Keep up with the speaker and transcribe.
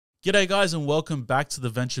G'day guys and welcome back to the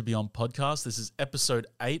Venture Beyond podcast. This is episode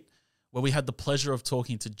 8 where we had the pleasure of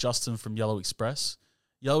talking to Justin from Yellow Express.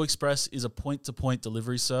 Yellow Express is a point-to-point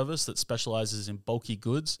delivery service that specializes in bulky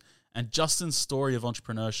goods, and Justin's story of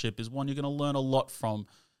entrepreneurship is one you're going to learn a lot from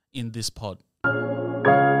in this pod.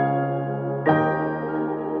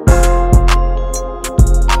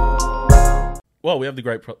 Well, we have the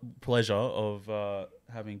great pleasure of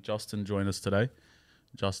having Justin join us today.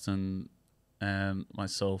 Justin and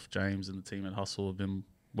myself, James, and the team at Hustle have been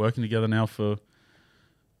working together now for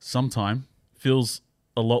some time. Feels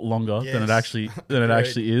a lot longer than it actually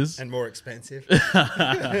is, and more expensive. Oh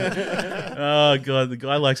god, the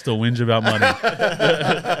guy likes to whinge about money.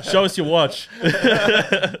 Show us your watch.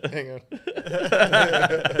 Hang on.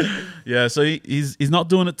 Yeah, so he's not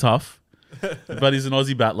doing it tough, but he's an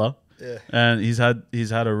Aussie battler. Yeah. And he's had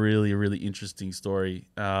a really interesting story,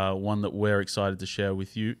 one that we're excited to share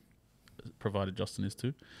with you, provided Justin is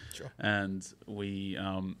too. Sure. And we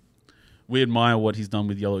admire what he's done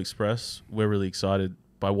with Yellow Express. We're really excited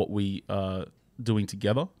by what we are doing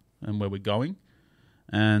together and where we're going.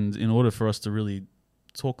 And in order for us to really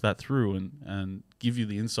talk that through and give you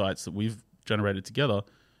the insights that we've generated together,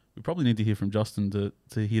 we probably need to hear from Justin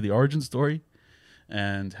to hear the origin story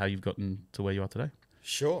and how you've gotten to where you are today.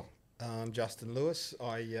 Sure. Justin Lewis.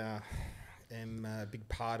 I am a big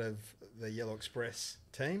part of the Yellow Express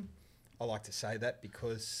team. I like to say that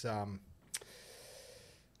because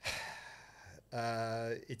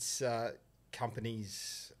it's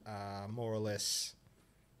companies more or less,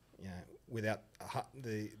 without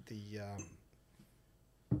the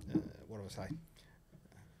what do I say?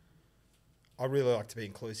 I really like to be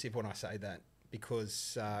inclusive when I say that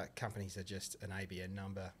because companies are just an ABN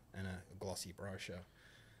number and a glossy brochure,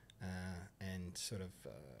 and sort of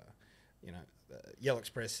Yellow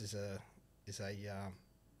Express is a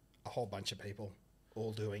whole bunch of people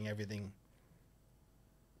all doing everything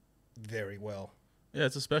very well. Yeah,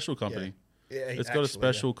 it's a special company. Yeah, it's got a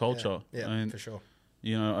special culture. Yeah, I mean, for sure.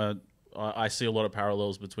 I see a lot of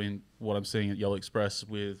parallels between what I'm seeing at Yellow Express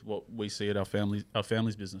with what we see at our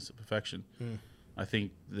family's business at Perfection. I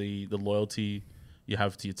think the loyalty you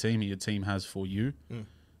have to your team and your team has for you,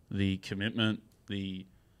 the commitment, the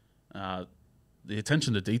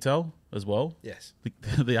attention to detail as well. Yes.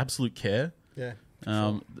 The absolute care. Yeah.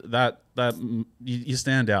 Sure. That you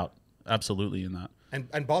stand out absolutely in that.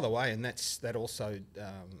 And by the way, and that also,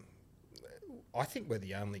 I think we're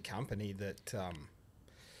the only company that,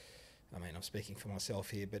 I'm speaking for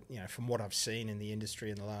myself here, but from what I've seen in the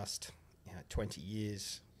industry in the last 20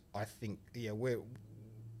 years, I think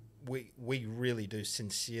we really do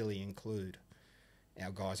sincerely include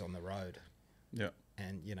our guys on the road. Yeah.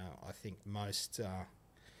 And I think most, and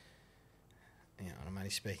I'm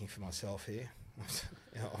only speaking for myself here.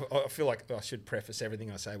 I feel like I should preface everything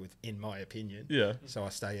I say with "in my opinion," so I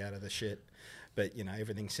stay out of the shit. But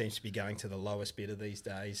everything seems to be going to the lowest bidder these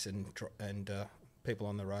days, and people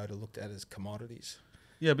on the road are looked at as commodities.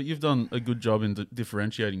 Yeah, but you've done a good job in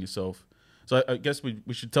differentiating yourself. So I guess we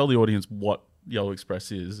should tell the audience what Yellow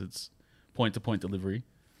Express is. It's point-to-point delivery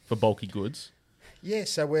for bulky goods. Yeah,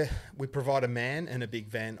 so we provide a man and a big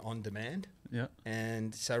van on demand. Yeah.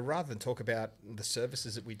 And so rather than talk about the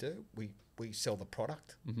services that we do, we sell the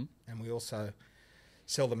product, and we also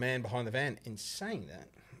sell the man behind the van. In saying that,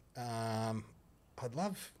 I'd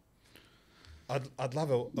love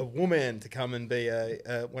a woman to come and be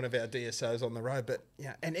one of our DSOs on the road. But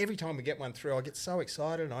and every time we get one through, I get so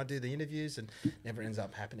excited, and I do the interviews, and never ends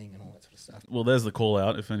up happening, and all that sort of stuff. Well, there's the call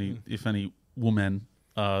out. If any woman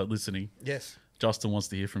listening, yes, Justin wants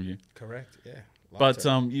to hear from you. Correct. Yeah. But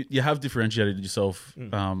you have differentiated yourself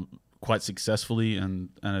quite successfully, and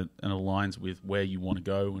it aligns with where you want to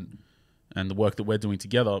go and the work that we're doing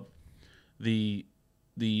together. The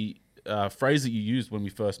phrase that you used when we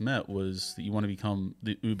first met was that you want to become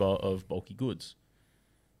the Uber of bulky goods,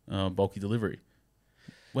 bulky delivery.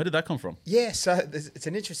 Where did that come from? Yeah, so it's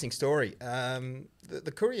an interesting story.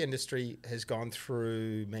 The courier industry has gone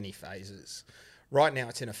through many phases. Right now,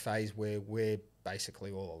 it's in a phase where we're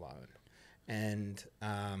basically all alone. And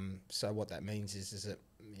so what that means is that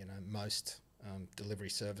most delivery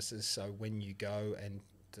services. So when you go and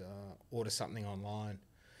order something online,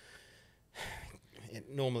 it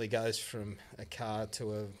normally goes from a car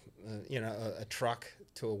to a truck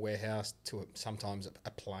to a warehouse to sometimes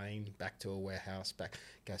a plane back to a warehouse,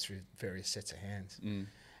 goes through various sets of hands.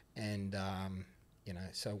 And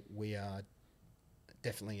so we are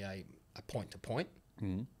definitely a point to point.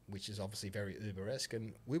 Which is obviously very Uber-esque,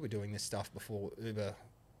 and we were doing this stuff before Uber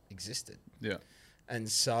existed. Yeah. And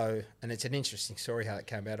so, and it's an interesting story how it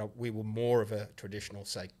came about. We were more of a traditional,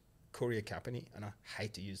 say, courier company, and I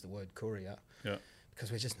hate to use the word courier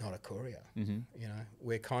because we're just not a courier. Mm-hmm. You know,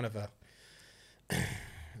 we're kind of a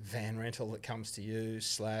van rental that comes to you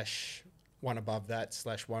 / one above that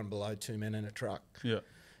 / one below, 2 men in a truck. Yeah.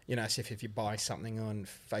 You know, so if you buy something on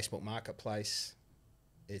Facebook Marketplace,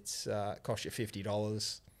 it's costs you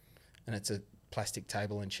 $50, and it's a plastic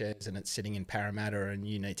table and chairs, and it's sitting in Parramatta, and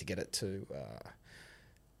you need to get it to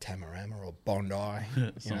Tamarama or Bondi.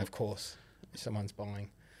 You know, of course, if someone's buying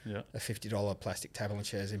a $50 plastic table and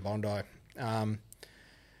chairs in Bondi. How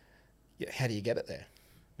do you get it there?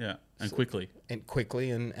 Yeah, and quickly. And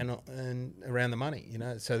quickly and around the money, you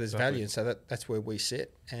know. So there's value, and so that's where we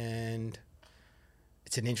sit. And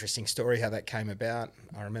it's an interesting story how that came about.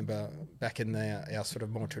 I remember back in our sort of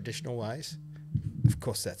more traditional ways. Of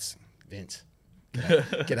course, that's Vince.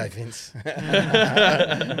 G'day, Vince.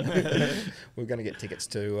 We're going to get tickets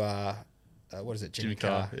to what is it, Jimmy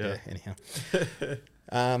Carr? Yeah. Anyhow,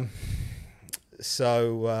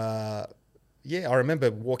 I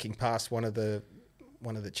remember walking past one of the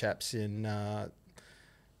chaps in the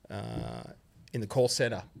call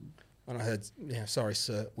center, and I heard, sorry,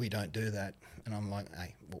 sir, we don't do that. And I'm like,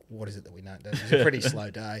 hey, what is it that we don't do? It's a pretty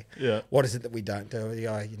slow day. Yeah. What is it that we don't do? The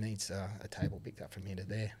guy, you need a table picked up from here to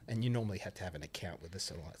there. And you normally have to have an account with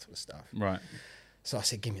us and all that sort of stuff. Right. So I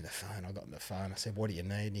said, give me the phone. I got him the phone. I said, what do you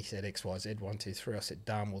need? And he said, XYZ, 1, 2, 3. I said,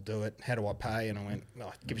 done, we'll do it. How do I pay? And I went,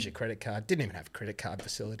 give us your credit card. Didn't even have credit card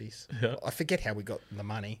facilities. Yeah. I forget how we got the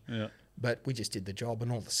money. Yeah. But we just did the job.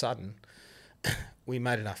 And all of a sudden, we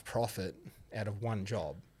made enough profit out of one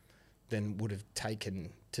job than would have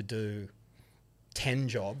taken to do 10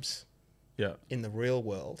 jobs in the real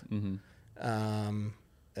world. Mm-hmm.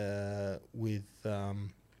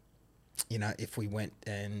 If we went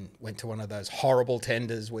to one of those horrible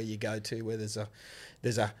tenders where you go to where there's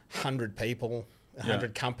 100 people,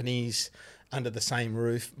 100 companies under the same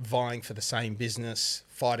roof vying for the same business,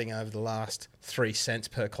 fighting over the last 3 cents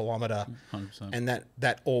per kilometre. 100%. And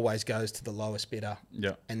that always goes to the lowest bidder.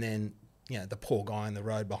 Yeah. And then, the poor guy on the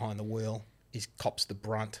road behind the wheel, he cops the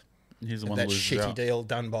brunt. He's the of one that that loses shitty out. deal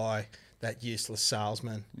done by that useless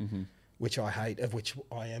salesman, mm-hmm. which I hate, of which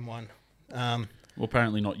I am one. Well,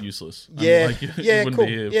 apparently not useless. Yeah, you cool.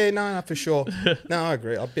 Yeah, no, for sure. No, I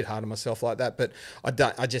agree. I'm a bit hard on myself like that, but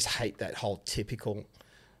I just hate that whole typical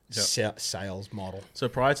sales model. So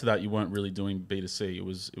prior to that, you weren't really doing B2C. It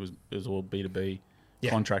was all B2B,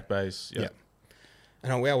 contract based. Yeah.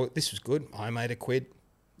 And this was good. I made a quid.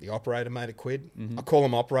 The operator made a quid. Mm-hmm. I call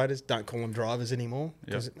them operators. Don't call them drivers anymore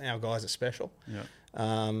because our guys are special. Yeah.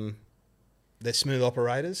 They're smooth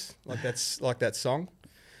operators, like that song.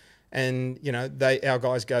 And our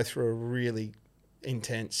guys go through a really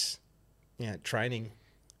intense, training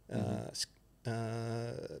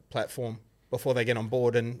platform before they get on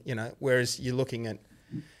board. And whereas you're looking at,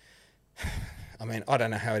 I mean, I don't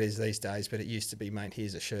know how it is these days, but it used to be, mate,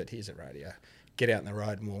 here's a shirt, here's a radio. Get out in the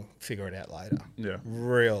road and we'll figure it out later. Yeah.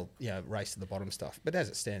 Real, race to the bottom stuff. But as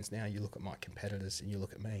it stands now, you look at my competitors and you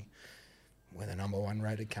look at me, we're the number 1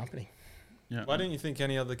 rated company. Yeah. Why don't you think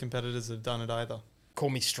any other competitors have done it either? Call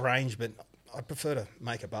me strange, but I prefer to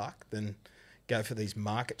make a buck than go for these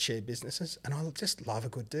market share businesses. And I just love a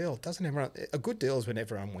good deal. A good deal is when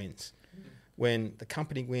everyone wins. When the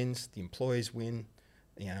company wins, the employees win,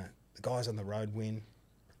 the guys on the road win.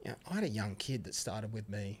 I had a young kid that started with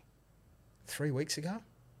me 3 weeks ago,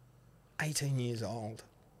 18 years old.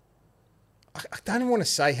 I don't even want to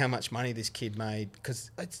say how much money this kid made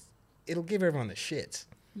because it'll give everyone the shits.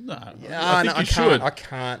 No, I think you should. I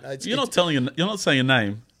can't. You're not saying a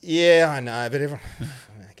name. Yeah, I know, but everyone.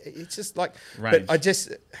 It's just like. Range. But I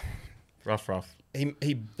just. Rough.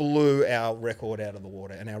 He blew our record out of the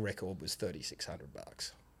water, and our record was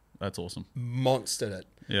 $3,600. That's awesome. Monstered it.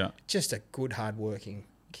 Yeah. Just a good, hardworking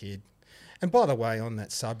kid. And by the way, on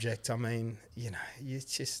that subject, I mean,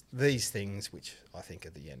 it's just these things which I think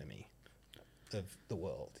are the enemy of the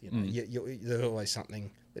world. There's always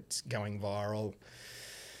something that's going viral.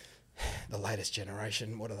 The latest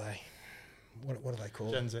generation, what are they? What are they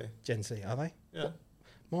called? Gen Z. Gen Z, are they? Yeah.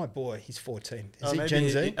 My boy, he's 14. Is Oh, he maybe Gen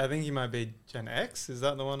Z? I think he might be Gen X. Is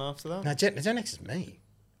that the one after that? No, Gen X is me.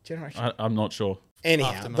 Generation. I'm not sure. Anyhow,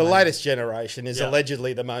 After the mine. latest generation is Yeah.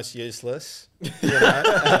 allegedly the most useless,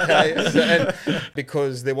 okay,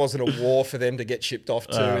 because there wasn't a war for them to get shipped off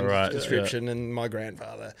to in right, conscription, and my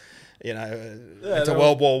grandfather, went they're to all-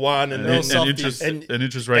 World War One, and they're all And softies.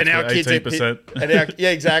 interest rates were 18%.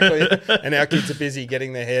 exactly, and our kids are busy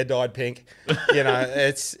getting their hair dyed pink.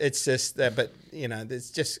 It's just that, but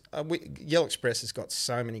there's just Yellow Express has got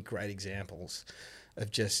so many great examples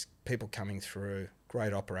of just people coming through,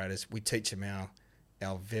 great operators. We teach them our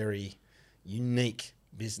very unique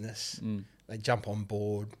business. Mm. They jump on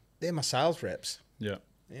board. They're my sales reps. Yeah.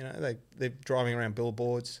 You know, they're driving around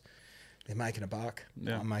billboards. They're making a buck.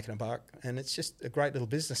 Yeah. I'm making a buck. And it's just a great little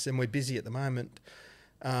business. And we're busy at the moment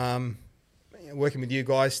working with you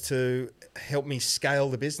guys to help me scale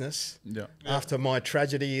the business Yeah. after my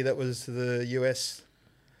tragedy that was the US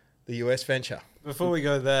venture. Before we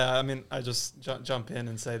go there, I mean, I just jump in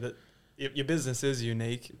and say that your business is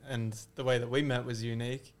unique, and the way that we met was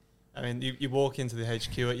unique. I mean, you walk into the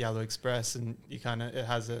HQ at Yellow Express, and it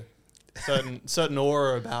has a certain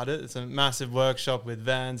aura about it. It's a massive workshop with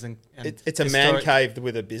vans and it's a man cave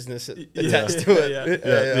with a business attached to it. Yeah.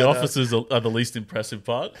 The offices are the least impressive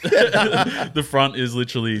part. The front is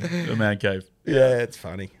literally a man cave. Yeah, it's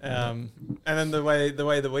funny. And then the way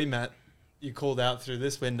that we met, you called out through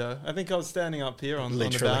this window. I think I was standing up here on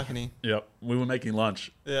the balcony. Yep. We were making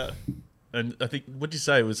lunch. Yeah. And I think, what'd you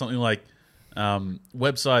say? It was something like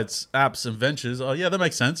websites, apps, and ventures. Oh, yeah, that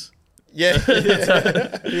makes sense. Yeah.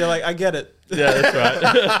 You're like, I get it. Yeah, that's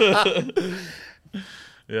right.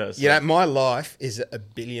 Yeah. So. You know, my life is a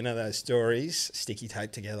billion of those stories sticky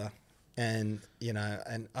taped together. And, you know,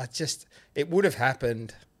 and it would have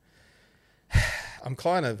happened. I'm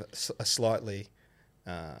kind of a slightly,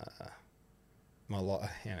 I've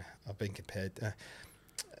been compared to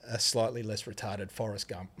a slightly less retarded Forrest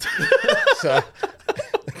Gump. So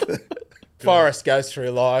Forrest goes through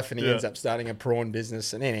life and he ends up starting a prawn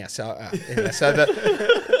business. And anyhow, so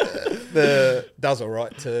the does all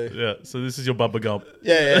right too. Yeah, so this is your Bubba Gump.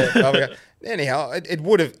 Yeah. Anyhow, it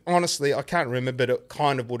would have, honestly, I can't remember, but it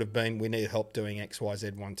kind of would have been, we need help doing X, Y,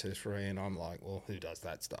 Z, 1, 2, 3. And I'm like, well, who does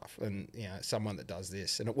that stuff? And, you know, someone that does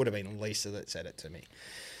this. And it would have been Lisa that said it to me.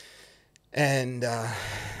 And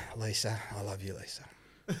Lisa, I love you, Lisa.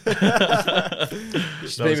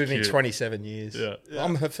 She's been with me 27 years. Yeah.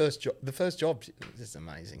 I'm her first job. The first job is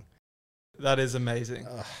amazing. That is amazing.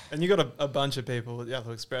 And you got a bunch of people at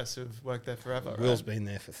Yellow Express who've worked there forever. Will's been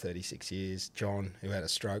there for 36 years. John, who had a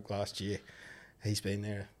stroke last year, he's been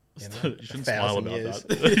there. You know, you shouldn't smile about years.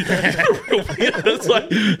 that. It's like,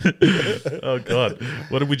 oh God,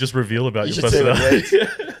 what did we just reveal about You your should see the personality?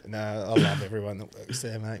 Reds. No, I love everyone that works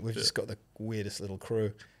there, mate. We've just got the weirdest little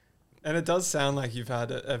crew. And it does sound like you've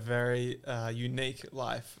had a very unique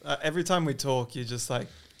life. Every time we talk, you're just like,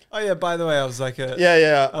 oh yeah, by the way, I was like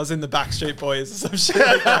I was in the Backstreet Boys or some shit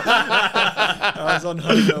like that. I was on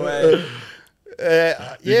Home Away.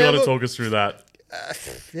 You got to talk us through that.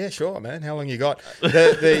 Yeah, sure, man. How long you got? Give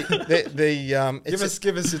us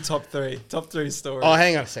your top three stories. Oh,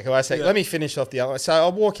 hang on a second. Let me finish off the other one. So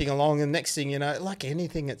I'm walking along, and next thing you know, like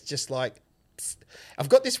anything, it's just like I've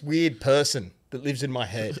got this weird person that lives in my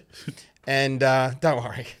head, and don't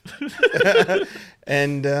worry.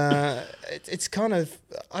 And it's kind of,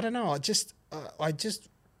 I don't know. I just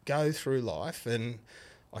go through life, and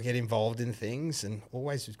I get involved in things, and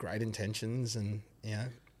always with great intentions, and you know.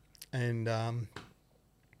 And,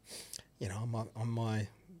 you know, I'm my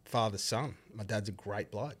father's son. My dad's a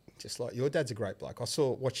great bloke, just like your dad's a great bloke.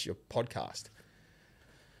 Watched your podcast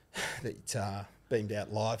that beamed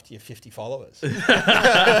out live to your 50 followers.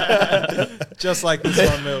 Just like this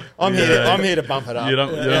one, Mill. I'm here to bump it up. You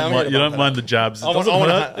don't mind the jabs. It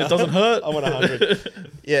doesn't hurt. I want 100.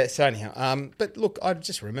 Yeah, so anyhow. But look, I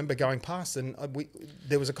just remember going past, and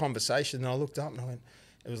there was a conversation, and I looked up and I went,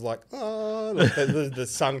 it was like, oh, look, the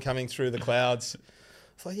sun coming through the clouds.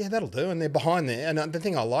 I thought, yeah, that'll do. And they're behind there. And the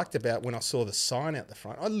thing I liked about when I saw the sign out the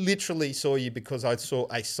front, I literally saw you because I saw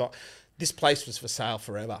a sign. This place was for sale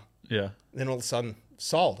forever. Yeah. Then all of a sudden,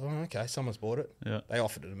 sold. Oh, okay, someone's bought it. Yeah. They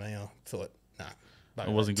offered it to me. I thought, no. It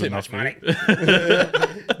wasn't good too enough much for money.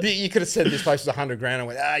 You could have said this place was $100,000. I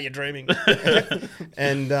went, you're dreaming.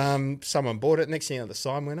 And someone bought it. Next thing you know, the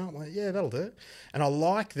sign went up. I went, yeah, that'll do. And I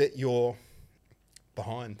like that you're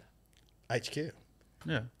behind HQ.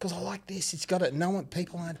 Yeah. Because I like this. It's got to,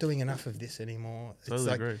 people aren't doing enough of this anymore. It's Totally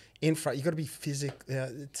like agree. infra, you got to be physical. Yeah.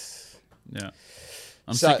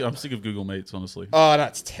 I'm sick of Google Meets, honestly. Oh,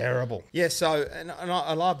 that's terrible. Yeah, so, and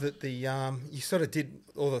I love that you sort of did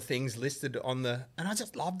all the things listed on and I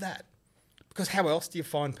just love that. Because how else do you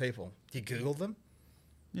find people? Do you Google them?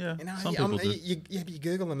 Yeah, You know, some people do. you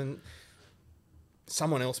Google them and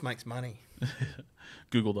someone else makes money.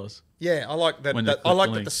 Google does. Yeah, I like that. When they I click like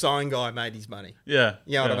the that link. the sign guy made his money. Yeah.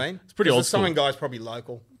 You know what I mean? It's pretty 'Cause old the sign school. guy's probably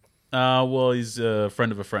local. Well, he's a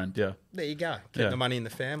friend of a friend, yeah. There you go. Keep the money in the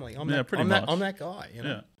family. I'm pretty much. I'm that guy, you know.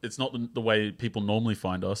 Yeah. It's not the way people normally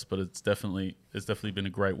find us, but it's definitely been a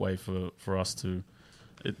great way for us to,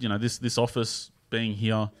 this office being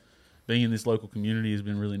here, being in this local community has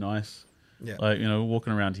been really nice. Yeah. Like,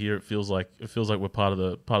 walking around here, it feels like we're part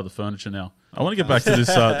of the furniture now. I want to get back to this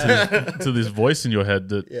to this voice in your head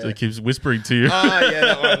that keeps whispering to you. Yeah,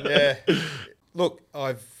 that one. Yeah. Look,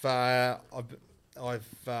 I've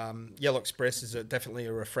Yellow Express is definitely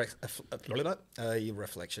a reflection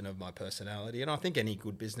of my personality, and I think any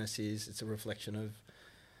good business it's a reflection of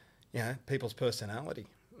people's personality.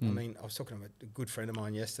 I mean, I was talking to a good friend of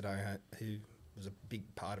mine yesterday who was a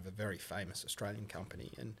big part of a very famous Australian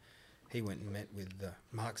company, and he went and met with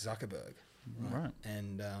Mark Zuckerberg, Right.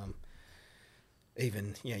 And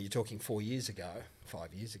even you're talking 5 years ago.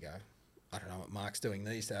 I don't know what Mark's doing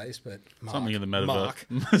these days, but Mark, Something in the metaverse. Mark.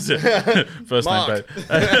 First Mark. name,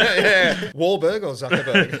 Yeah, Wahlberg or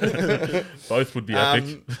Zuckerberg. both would be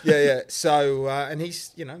epic. Yeah. So, and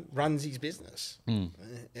he's, runs his business. Mm.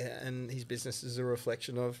 And his business is a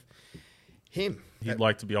reflection of him. He'd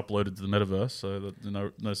like to be uploaded to the metaverse, so that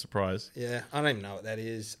no surprise. Yeah, I don't even know what that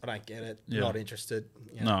is. I don't get it. Yeah. Not interested.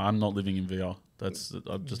 No, I'm not living in VR. I'm just not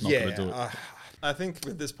going to do it. I think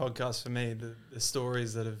with this podcast, for me, the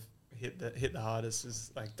stories that have hit the hardest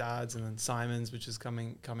is like Dad's, and then Simon's, which is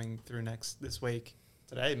coming through this week.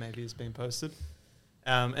 Today maybe it's being posted,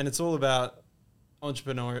 and it's all about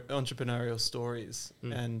entrepreneurial stories.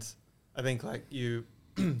 And I think like you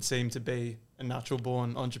seem to be a natural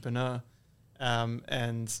born entrepreneur,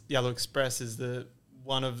 and Yellow Express is the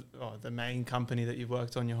main company that you've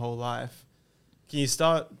worked on your whole life. Can you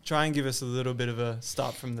try and give us a little bit of a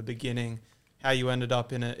start from the beginning, how you ended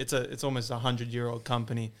up in it's almost 100-year-old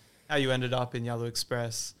company, how you ended up in Yellow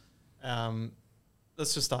Express.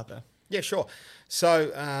 Let's just start there. Yeah, sure.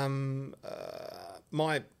 So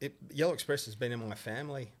Yellow Express has been in my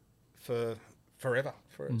family for forever,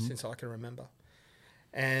 since I can remember.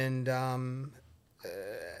 And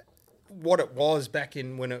what it was back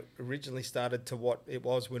in when it originally started to what it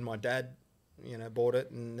was when my dad, bought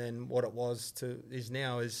it, and then what it was is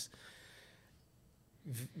now is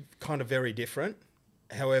kind of very different.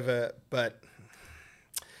 However, but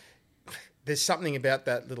there's something about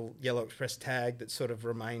that little Yellow Express tag that sort of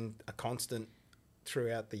remained a constant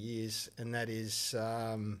throughout the years, and that is,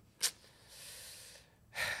 I'm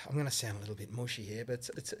going to sound a little bit mushy here, but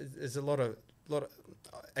there's a lot of.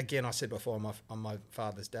 Again, I said before, on my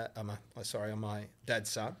dad's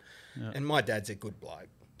son, and my dad's a good bloke,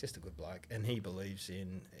 just a good bloke, and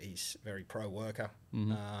he's very pro worker.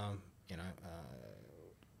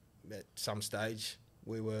 At some stage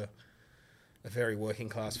we were a very working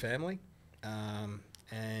class family.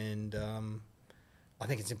 And I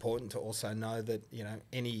think it's important to also know that,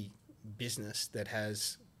 any business that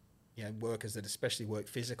has, workers that especially work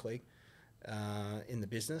physically in the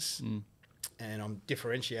business, and I'm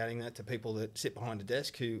differentiating that to people that sit behind a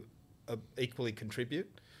desk who equally contribute.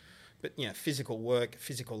 But, physical work,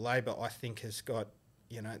 physical labour, I think has got,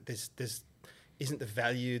 there's isn't the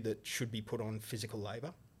value that should be put on physical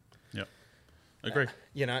labour. Yeah. Agree.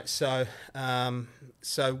 So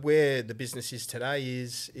where the business is today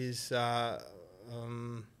is and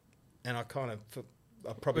I kind of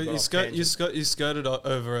I probably but you skirted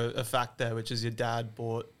over a fact there, which is your dad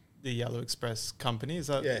bought the Yellow Express company. Is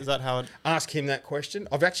that how it? Ask him that question.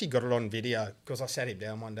 I've actually got it on video because I sat him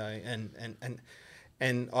down one day and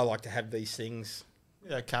I like to have these things.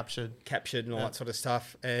 Yeah, captured and all that sort of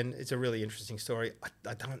stuff, and it's a really interesting story.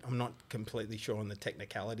 I'm not completely sure on the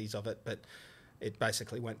technicalities of it, but it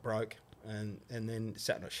basically went broke and then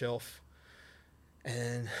sat on a shelf.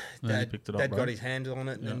 And Dad got his hands on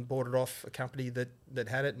it and then bought it off a company that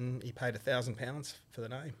had it, and he paid £1,000 for the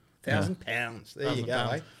name. £1,000. There you go.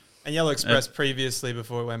 Eh? And Yellow Express previously,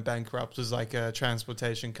 before it went bankrupt, was like a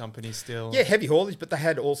transportation company still. Yeah, heavy haulage, but they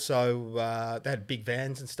had also they had big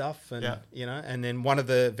vans and stuff, and and then one of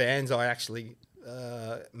the vans I actually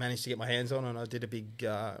managed to get my hands on, and I did a big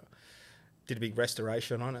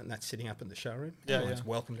restoration on it, and that's sitting up in the showroom. Everyone's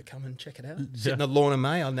welcome to come and check it out. Sit in the lawn of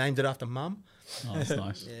May. I named it after Mum. Oh, that's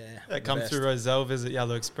nice. Come through Rozelle, visit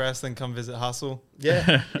Yellow Express, then come visit Hustle.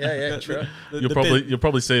 Yeah, true. You'll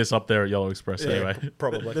probably see us up there at Yellow Express anyway.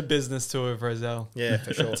 Probably. The business tour of Rozelle. Yeah,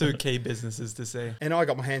 for sure. 2 key businesses to see. And I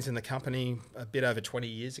got my hands in the company a bit over 20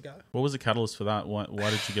 years ago. What was the catalyst for that? Why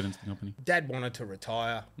did you get into the company? Dad wanted to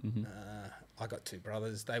retire. I got 2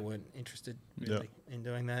 brothers. They weren't interested really in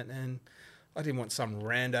doing that, and I didn't want some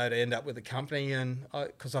rando to end up with the company, and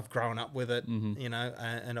because I've grown up with it, and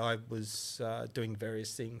I was doing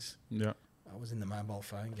various things. Yeah, I was in the mobile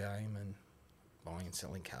phone game and buying and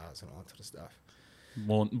selling cars and all that sort of stuff.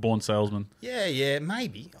 Born salesman. Yeah,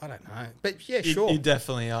 maybe. I don't know. But yeah, You, sure. you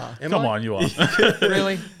definitely are. Am Come I? on, you are.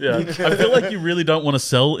 Really? Yeah, I feel like you really don't want to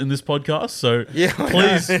sell in this podcast, so Yeah,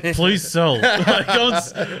 I please sell.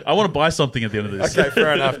 I want to buy something at the end of this. Okay,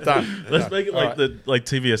 fair enough. Done. Let's Done. make it All like right. like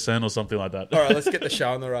TVSN or something like that. All right, let's get the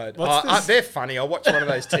show on the road. What's this? They're funny. I watched one of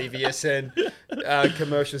those TVSN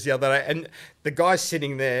commercials the other day, and the guy's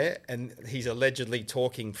sitting there, and he's allegedly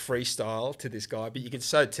talking freestyle to this guy, but you can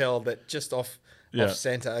so tell that just off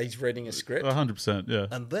center, he's reading a script. 100%, yeah.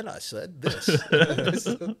 And then I said this.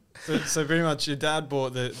 So pretty much your dad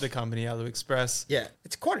bought the company Yellow Express. Yeah,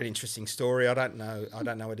 it's quite an interesting story. I don't know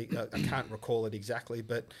it. I can't recall it exactly,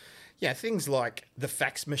 but yeah, things like the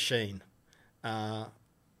fax machine.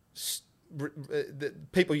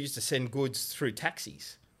 People used to send goods through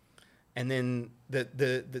taxis, and then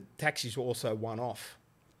the taxis were also one-off,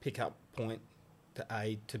 pickup point to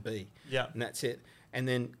A to B. Yeah. And that's it. And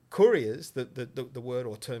then couriers, the word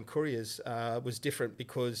or term couriers was different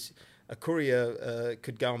because a courier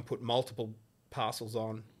could go and put multiple parcels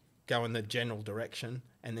on, go in the general direction,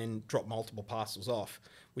 and then drop multiple parcels off,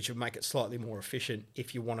 which would make it slightly more efficient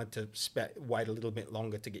if you wanted to wait a little bit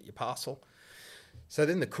longer to get your parcel. So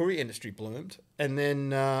then the courier industry bloomed, and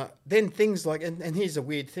then things like, and here's a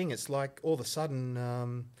weird thing, it's like all of a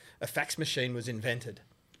sudden a fax machine was invented.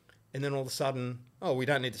 And then all of a sudden, we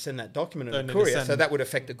don't need to send that document to the courier. So that would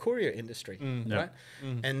affect the courier industry, right?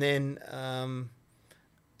 And then,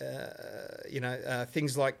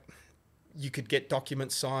 things like you could get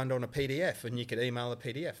documents signed on a PDF and you could email a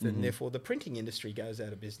PDF, and therefore the printing industry goes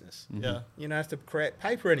out of business. Yeah. You don't have to create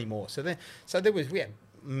paper anymore. We had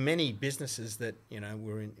many businesses that,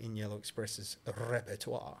 were in Yellow Express's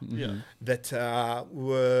repertoire that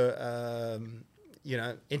were...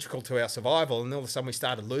 integral to our survival, and all of a sudden we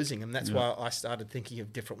started losing them. That's why I started thinking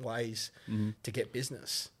of different ways to get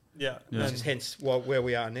business. Yeah. Which is hence where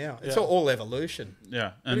we are now. It's all evolution.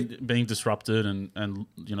 Yeah, and being disrupted and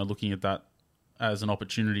looking at that as an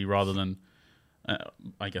opportunity rather than,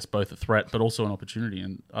 I guess, both a threat but also an opportunity.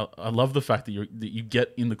 And I love the fact that you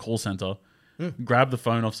get in the call center, grab the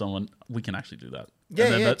phone off someone. We can actually do that. Yeah,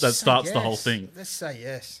 and then that starts the whole thing. Let's say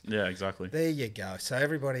yes. Yeah, exactly. There you go. So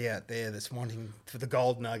everybody out there that's wanting for the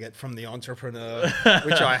gold nugget from the entrepreneur,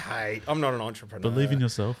 which I hate. I'm not an entrepreneur. Believe in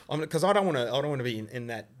yourself. Because I don't want to be in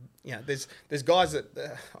that. There's guys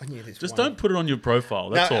that I knew this. Just don't put it on your profile.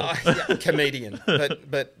 That's all. Comedian.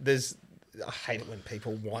 But there's. I hate it when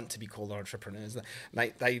people want to be called entrepreneurs.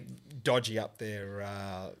 They dodgy up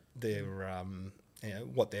their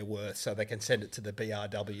what they're worth, so they can send it to the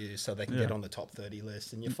BRW, so they can get on the top 30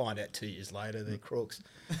 list, and you find out 2 years later they're crooks.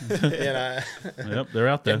 Yep, they're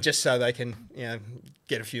out there. And just so they can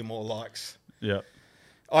get a few more likes. Yeah.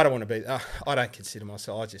 I don't want to be. I don't consider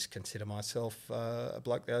myself. I just consider myself a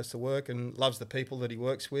bloke that goes to work and loves the people that he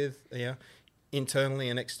works with, internally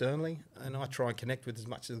and externally. And I try and connect with as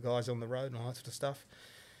much of the guys on the road and all that sort of stuff.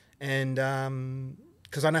 And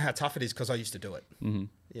because I know how tough it is, because I used to do it.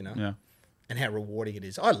 Yeah. And how rewarding it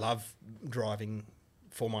is. I love driving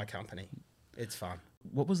for my company. It's fun.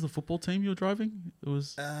 What was the football team you were driving? It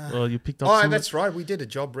was. You picked up. That's right. We did a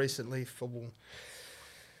job recently for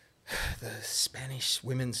the Spanish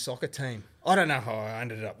women's soccer team. I don't know how I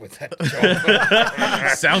ended up with that job.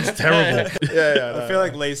 Sounds terrible. Yeah. I feel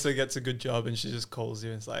like Lisa gets a good job and she just calls you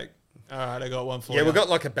and it's like, all right, I got one for you. Yeah, we got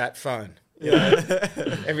like a bat phone.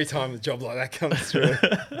 Every time a job like that comes through.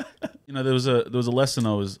 There was a lesson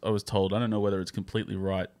I was told. I don't know whether it's completely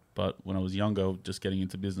right, but when I was younger, just getting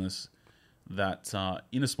into business, that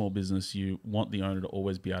in a small business you want the owner to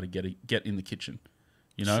always be able to get in the kitchen.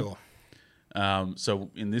 Sure. So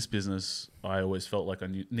in this business, I always felt like I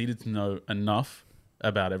needed to know enough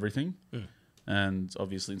about everything, and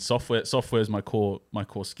obviously in software is my core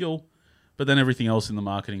skill, but then everything else in the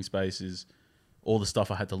marketing space is all the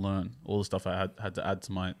stuff I had to learn, all the stuff I had to add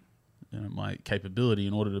to my my capability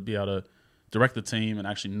in order to be able to direct the team and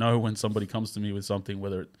actually know when somebody comes to me with something,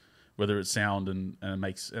 whether it's sound and it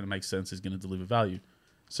makes sense, is going to deliver value.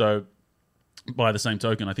 So by the same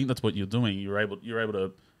token, I think that's what you're doing. You're able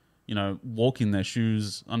to walk in their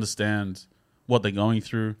shoes, understand what they're going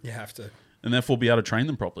through. You have to. And therefore be able to train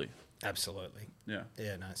them properly. Absolutely. Yeah.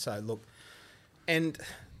 Yeah, no. So look, and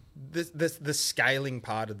the scaling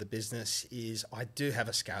part of the business is I do have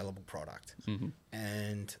a scalable product.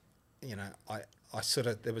 And,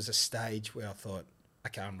 there was a stage where I thought,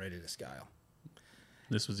 okay, I'm ready to scale.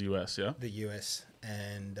 This was US, yeah? The US.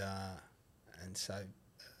 And so,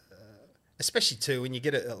 especially too, when you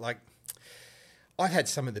get it, like, I've had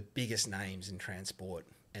some of the biggest names in transport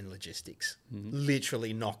and logistics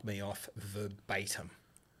literally knock me off verbatim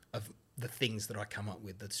of the things that I come up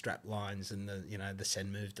with, the strap lines and the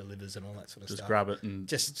send, move, delivers and all that sort of Just stuff. grab it and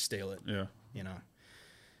Just steal it. yeah.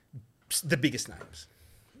 The biggest names.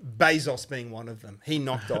 Bezos being one of them. He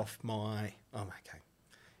knocked off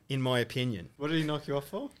in my opinion. What did he knock you off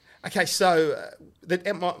for? Okay, so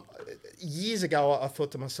years ago, I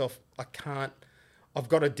thought to myself, I've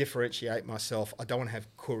got to differentiate myself. I don't want to have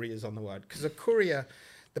couriers on the road because a courier.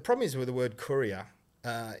 The problem is with the word courier,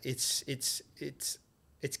 it's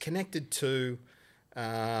connected to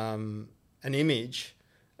an image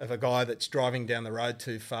of a guy that's driving down the road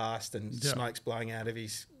too fast and smoke's blowing out of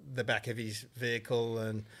the back of his vehicle,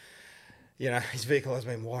 and his vehicle has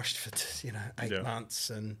been washed for 8 months,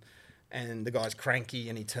 and the guy's cranky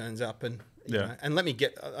and he turns up and and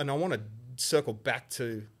I want to circle back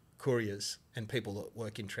to couriers and people that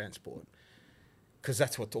work in transport because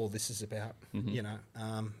that's what all this is about,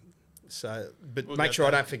 So, but We'll make sure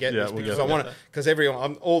I don't forget this because I want to, because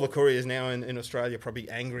all the couriers now in Australia are probably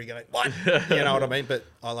angry, going, "What?" You know what I mean? But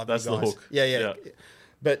I love That's you guys. the hook. Yeah.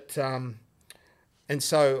 But and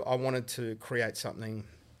so I wanted to create something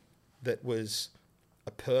that was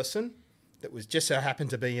a person that was just so happened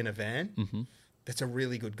to be in a van. That's a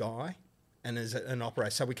really good guy, and is an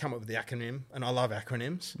operator. So we come up with the acronym, and I love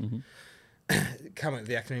acronyms. Come up with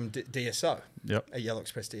the acronym DSO. Yep. A Yellow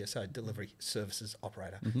Express DSO, Delivery Services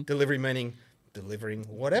Operator. Delivery meaning delivering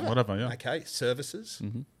whatever. Whatever, yeah. Okay, services.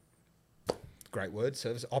 Great word,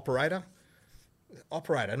 service. Operator.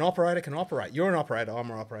 An operator can operate. You're an operator, I'm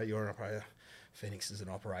an operator, you're an operator. Phoenix is an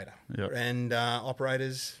operator. Yep. And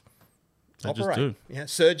operators They operate. just do. Yeah,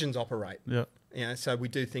 surgeons operate. Yeah. So we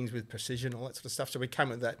do things with precision, all that sort of stuff. So we came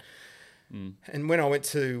with that. And when I went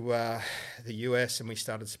to the US and we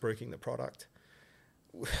started spruiking the product,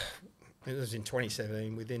 it was in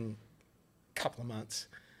 2017. Within a couple of months,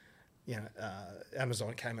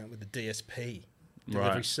 Amazon came out with the DSP,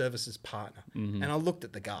 Delivery Services Partner, and I looked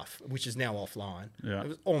at the GUF, which is now offline. Yeah. It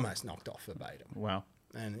was almost knocked off verbatim, Wow.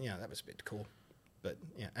 and that was a bit cool. But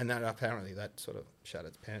and that apparently that sort of shut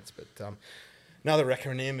its pants. But another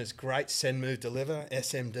acronym is great: Send, Move, Deliver,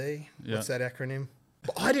 SMD. Yeah. What's that acronym?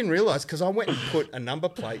 But I didn't realise because I went and put a number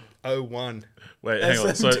plate 01 Wait, hang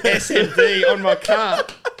on. So SMD on my car,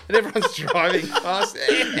 and everyone's driving past.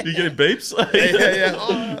 you getting beeps?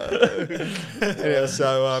 Yeah.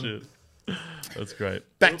 So Shit. That's great.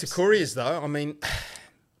 back to couriers though. I mean,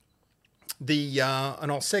 and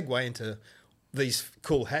I'll segue into these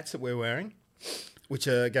cool hats that we're wearing, which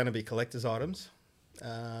are going to be collector's items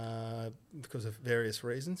because of various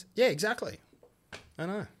reasons. Yeah, exactly. I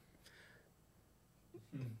know.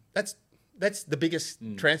 That's the biggest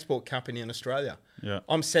transport company in Australia. Yeah.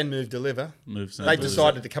 I'm Send, Move, Deliver. Move, send, They deliver.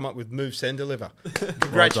 decided to come up with Move, Send, Deliver.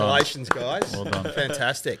 Congratulations, guys. Well done.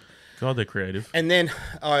 Fantastic. God, they're creative. And then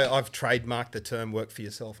I've trademarked the term "work for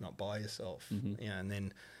yourself, not by yourself." And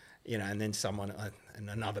then someone and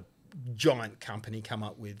another giant company come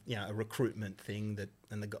up with a recruitment thing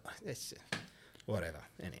and the guy. It's whatever.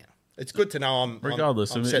 Anyhow, it's good to know I'm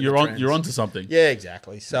Regardless, I'm I mean, setting you're the on. trends. You're onto something. Yeah,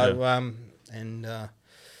 exactly. So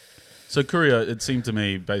So courier, it seemed to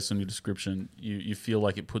me, based on your description, you feel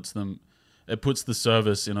like it puts the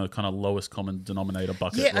service in a kind of lowest common denominator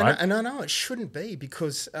bucket, right? and I know it shouldn't be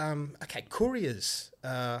because couriers,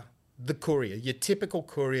 the courier, your typical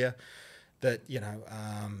courier that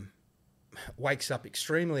wakes up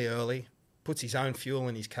extremely early, puts his own fuel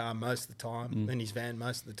in his car most of the time, in his van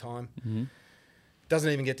most of the time,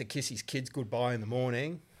 doesn't even get to kiss his kids goodbye in the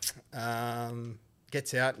morning,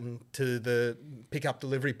 gets out and to the pick-up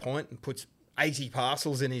delivery point and puts 80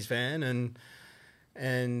 parcels in his van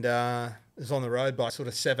and is on the road by sort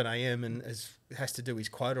of 7 a.m. and has to do his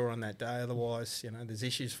quota on that day. Otherwise, there's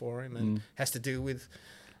issues for him and has to deal with,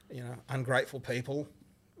 ungrateful people,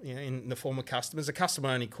 in the form of customers. A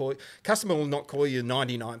customer will not call you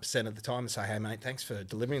 99% of the time and say, "Hey, mate, thanks for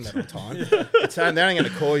delivering that on time." They're only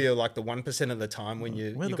going to call you like the 1% of the time when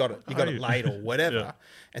you got it late or whatever. Yeah.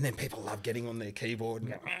 And then people love getting on their keyboard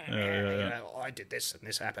and go, I did this and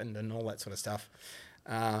this happened and all that sort of stuff.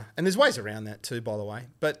 And there's ways around that too, by the way.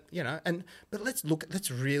 But but let's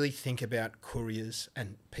really think about couriers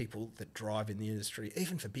and people that drive in the industry,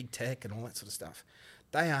 even for big tech and all that sort of stuff.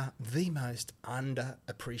 They are the most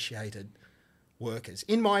underappreciated workers,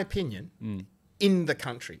 in my opinion, in the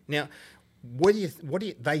country. Now,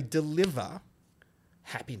 they deliver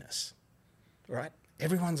happiness, right?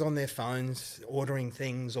 Everyone's on their phones ordering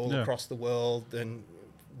things all across the world and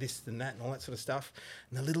this and that and all that sort of stuff.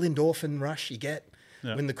 And the little endorphin rush you get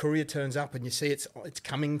when the courier turns up and you see it's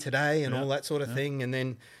coming today and all that sort of thing. And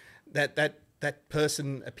then that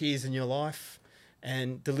person appears in your life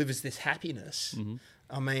and delivers this happiness.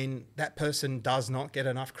 I mean, that person does not get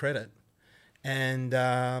enough credit and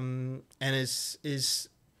is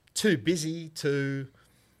too busy to,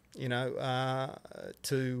 you know,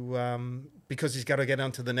 because he's got to get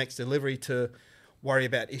on to the next delivery to worry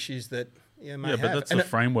about issues that you may have. But that's the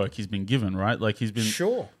framework he's been given, right? Like he's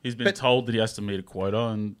been told that he has to meet a quota,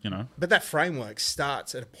 and you know. But that framework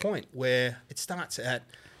starts at a point where it starts at,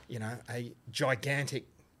 you know, a gigantic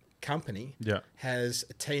company has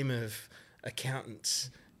a team of accountants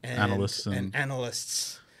and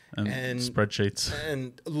analysts and spreadsheets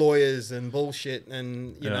and lawyers and bullshit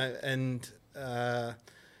and you know and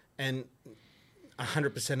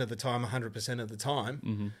 100% of the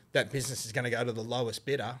time, that business is going to go to the lowest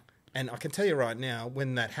bidder. And I can tell you right now,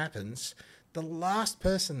 when that happens, the last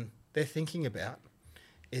person they're thinking about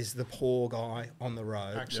is the poor guy on the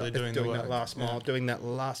road, actually doing that last mile, doing that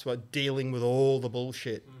last one, dealing with all the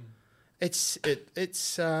bullshit. It's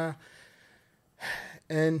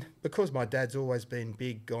and because my dad's always been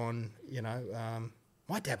big on, you know,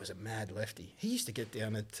 my dad was a mad lefty. He used to get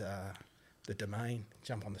down at the Domain,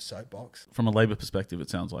 jump on the soapbox. From a Labor perspective, it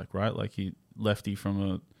sounds like, right? Like he lefty from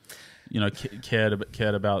a, you know, cared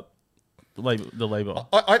about the Labor.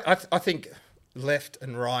 I think left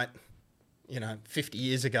and right, you know, 50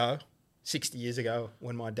 years ago, 60 years ago,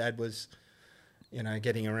 when my dad was, you know,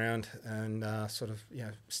 getting around and sort of, you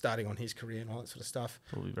know, starting on his career and all that sort of stuff.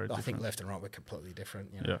 Probably very I different. think left and right were completely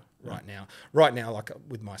different, you know, Right now, like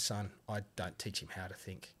with my son, I don't teach him how to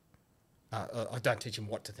think. I don't teach him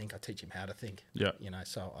what to think. I teach him how to think. Yeah. You know,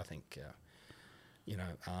 so I think, you know,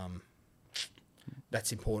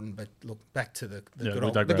 that's important. But look, back to the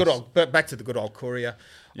good old courier.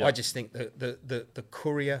 Yeah. I just think the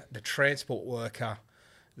courier, the transport worker,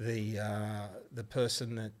 the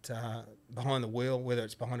person that behind the wheel, whether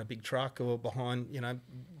it's behind a big truck or behind, you know,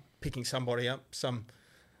 picking somebody up, some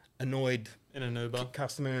annoyed in an Uber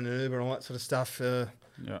customer in an Uber and all that sort of stuff, or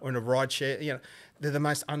in a ride share, you know, they're the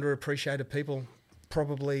most underappreciated people,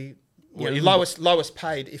 probably. Lowest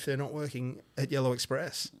paid if they're not working at Yellow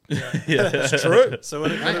Express. It's true. So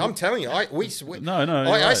I'm telling you,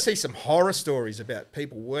 I see some horror stories about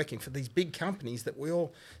people working for these big companies that we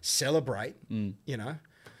all celebrate. You know,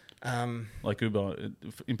 like Uber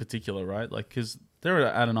in particular, right? Like because they're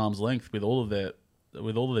at an arm's length with all of their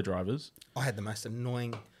drivers. I had the most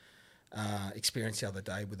annoying experience the other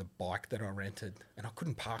day with a bike that I rented, and I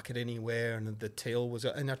couldn't park it anywhere, and the teal was,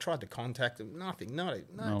 and I tried to contact them, nothing, no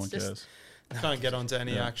one cares. Can't get onto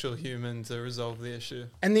any actual human to resolve the issue.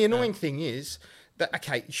 And the annoying thing is that,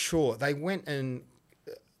 okay, sure, they went and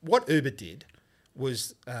what Uber did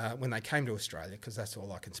was when they came to Australia, because that's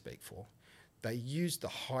all I can speak for, they used the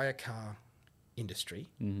hire car industry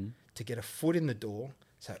to get a foot in the door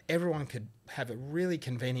so everyone could have a really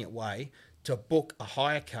convenient way to book a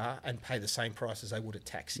hire car and pay the same price as they would a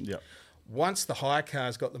taxi. Yep. Once the hire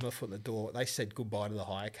cars got them a foot in the door, they said goodbye to the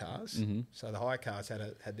hire cars. So the hire cars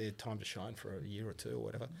had their time to shine for a year or two or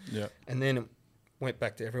whatever. Yep. And then it went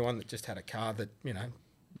back to everyone that just had a car that, you know,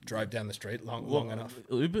 drove down the street long enough.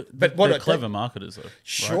 Uber, but they're clever marketers though.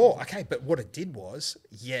 Sure, right? Okay, but what it did was,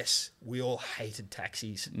 yes, we all hated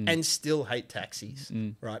taxis and still hate taxis,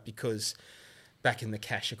 right? Because back in the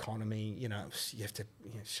cash economy, you know, you have to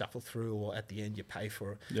shuffle through, or at the end you pay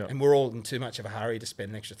for it. Yeah. And we're all in too much of a hurry to spend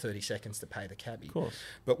an extra 30 seconds to pay the cabbie. Of course.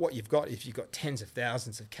 But what you've got is you've got tens of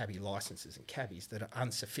thousands of cabbie licenses and cabbies that are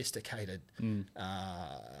unsophisticated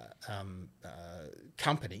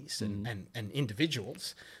companies and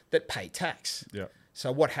individuals that pay tax. Yeah.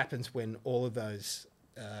 So what happens when all of those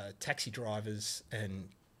taxi drivers and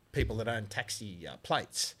people that own taxi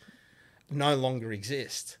plates no longer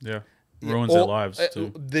exist? Yeah. Ruins their lives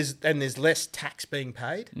too. There's less tax being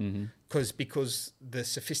paid because the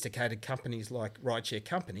sophisticated companies like rideshare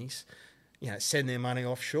companies, you know, send their money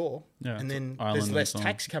offshore, and then there's less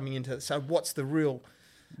tax coming into it. So what's the real,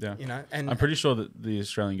 you know? And I'm pretty sure that the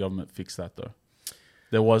Australian government fixed that though.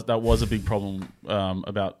 That was a big problem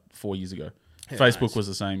about 4 years ago. Facebook was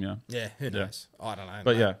the same, Yeah, who knows? I don't know.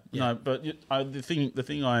 But no. But the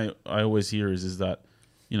thing I always hear is that,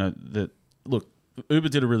 you know, that look. Uber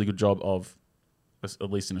did a really good job of,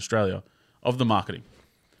 at least in Australia, of the marketing,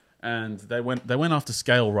 and they went after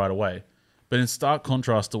scale right away. But in stark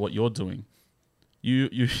contrast to what you're doing,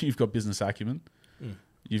 you've got business acumen,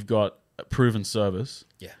 you've got a proven service,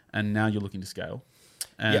 and now you're looking to scale,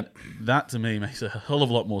 and that to me makes a hell of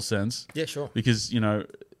a lot more sense. Yeah, sure. Because you know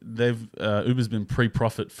Uber's been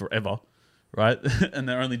pre-profit forever, right? And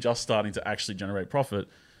they're only just starting to actually generate profit,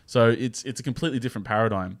 so it's a completely different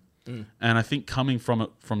paradigm. And I think coming from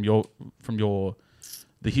the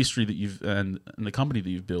history that you've and the company that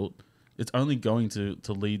you've built, it's only going to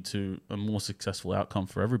lead to a more successful outcome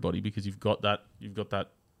for everybody because you've got that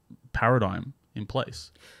paradigm in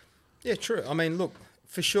place. Yeah, true. I mean, look,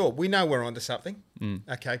 for sure, we know we're onto something.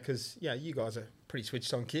 Okay, because you guys are pretty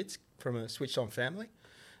switched on kids from a switched on family,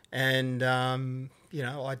 and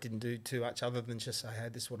I didn't do too much other than just say, hey,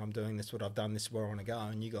 this is what I'm doing, this is what I've done, this is where I want to go,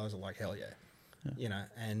 and you guys are like, hell yeah.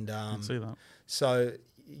 And I can see that. so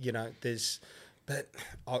but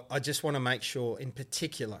I just want to make sure, in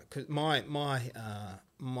particular, because my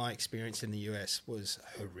experience in the US was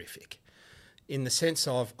horrific, in the sense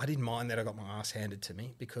of I didn't mind that I got my ass handed to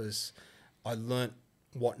me, because I learnt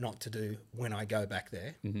what not to do when I go back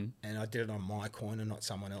there, and I did it on my coin and not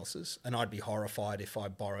someone else's. And I'd be horrified if I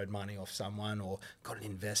borrowed money off someone or got an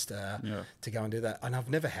investor to go and do that. And I've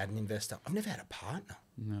never had an investor. I've never had a partner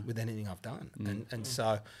with anything I've done. And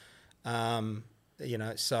so,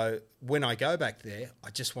 so when I go back there, I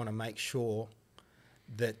just want to make sure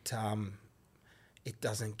that it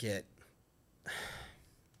doesn't get,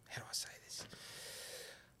 how do I say this?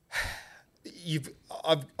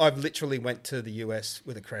 I've literally went to the US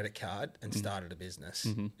with a credit card and started a business,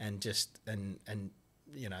 and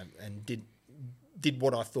did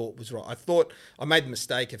what I thought was right. I thought I made the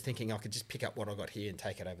mistake of thinking I could just pick up what I got here and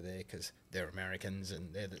take it over there because they're Americans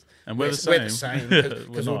and we're the same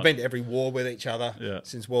because we've been to every war with each other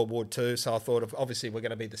since World War II. So I thought obviously we're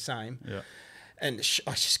going to be the same. Yeah. And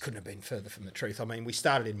I just couldn't have been further from the truth. I mean, we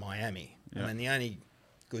started in Miami. Yeah. I mean, the only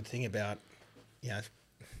good thing about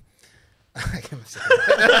hey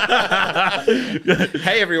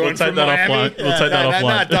everyone from Miami. We'll take that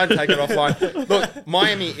offline. No, don't take it offline. Look,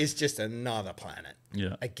 Miami is just another planet.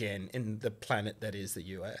 Yeah. Again, in the planet that is the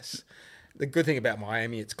US. The good thing about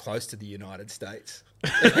Miami, it's close to the United States.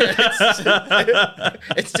 It's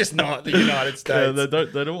just not the United States. They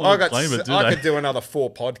don't want to claim it, do I they? could do another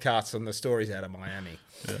 4 podcasts on the stories out of Miami.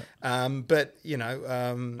 Yeah. But I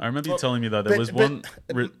remember you telling me that there was one.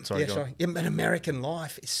 Sorry. Yeah, but American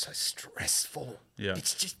life is so stressful. Yeah,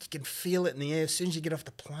 it's just you can feel it in the air as soon as you get off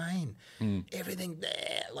the plane. Everything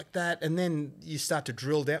there like that, and then you start to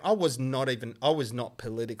drill down. I was not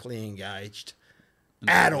politically engaged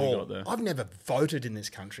at all. I've never voted in this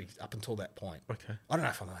country up until that point. Okay, I don't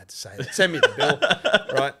know if I'm allowed to say that. Send me the bill,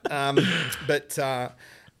 right? But I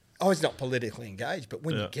was not politically engaged. But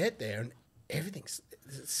when you get there and everything's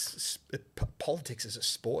politics is a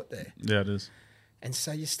sport there. Yeah, it is. And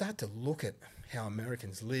so you start to look at how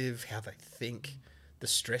Americans live, how they think, the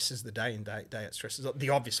stresses, the day in day out stresses, the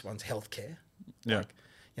obvious ones, healthcare. Yeah.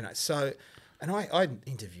 So, and I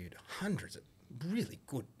interviewed hundreds of really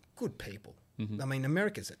good people. I mean,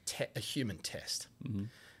 America's a human test.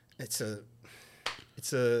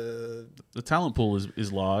 The talent pool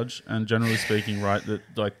is large, and generally speaking, right, that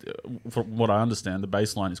from what I understand, the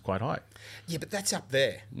baseline is quite high. Yeah, but that's up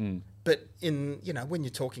there. But when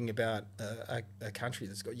you're talking about a country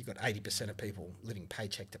you've got 80% of people living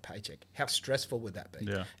paycheck to paycheck, how stressful would that be?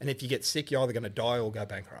 Yeah. And if you get sick, you're either going to die or go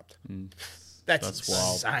bankrupt. That's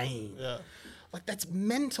insane. Wild. Yeah. Like, that's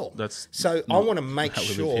mental. So I want to make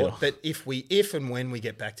sure that if and when we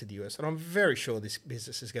get back to the US, and I'm very sure this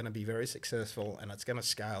business is going to be very successful and it's going to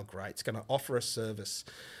scale great. It's going to offer a service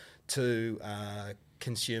to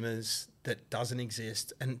consumers that doesn't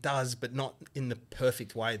exist and does, but not in the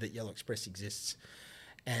perfect way that Yellow Express exists.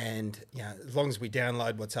 And as long as we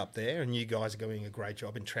download what's up there, and you guys are doing a great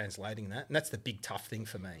job in translating that, and that's the big tough thing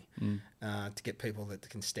for me, to get people that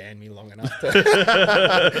can stand me long enough to,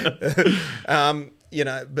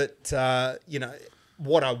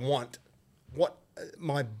 what I want,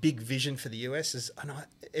 my big vision for the US is, and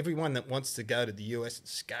everyone that wants to go to the US and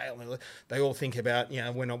scale, they all think about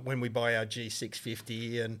when we buy our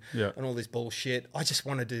G650 and all this bullshit. I just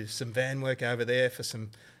want to do some van work over there for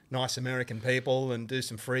some nice American people and do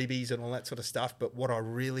some freebies and all that sort of stuff. But what I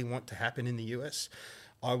really want to happen in the US,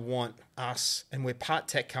 I want us, and we're part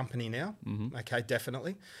tech company now, okay,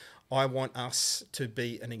 definitely. I want us to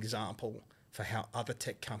be an example for how other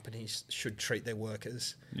tech companies should treat their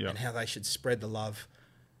workers and how they should spread the love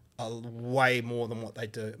way more than what they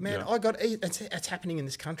do. Man, it's happening in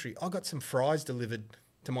this country. I got some fries delivered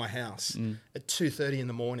to my house at 2:30 in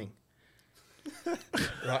the morning.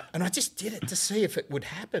 Right, and I just did it to see if it would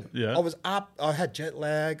happen. I was up, I had jet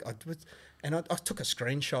lag, I took a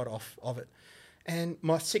screenshot of it, and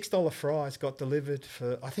my $6 fries got delivered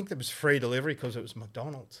for, I think there was free delivery because it was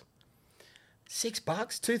McDonald's. $6,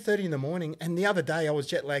 2:30 in the morning, and the other day I was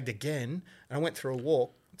jet lagged again, and I went through a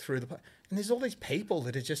walk through and there's all these people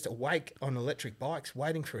that are just awake on electric bikes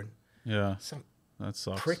waiting for some that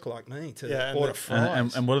sucks. Prick like me to order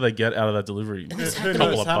fries. And what do they get out of that delivery? Who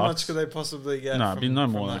knows how much could they possibly get? No, it'd be no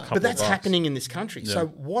more than a couple But that's of bucks. happening in this country. So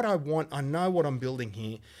what I want, I know what I'm building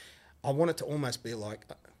here. I want it to almost be like,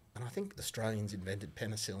 and And I think Australians invented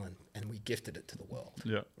penicillin and we gifted it to the world.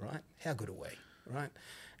 Yeah. Right? How good are we? Right?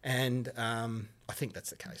 And I think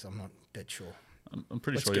that's the case. I'm not dead sure. I'm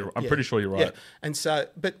pretty Let's sure get- you're. I'm yeah. pretty sure you're right. Yeah. And so,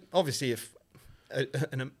 but obviously, if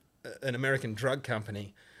an American drug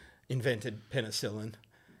company invented penicillin,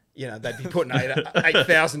 you know, they'd be putting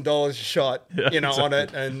 $8,000 a shot, on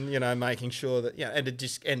it, and making sure that and it'd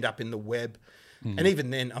just end up in the web. And even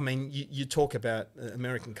then, I mean, you talk about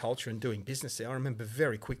American culture and doing business there. I remember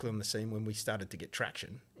very quickly on the scene when we started to get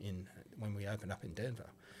traction when we opened up in Denver.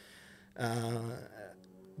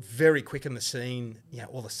 Very quick in the scene,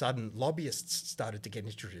 all of a sudden, lobbyists started to get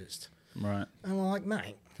introduced. Right. And we're like,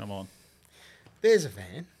 mate, Come on. there's a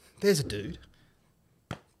van, there's a dude.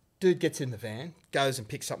 Dude gets in the van, goes and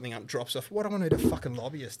picks something up, drops off. What do I need a fucking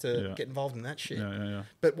lobbyist to get involved in that shit? Yeah.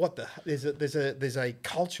 But there's a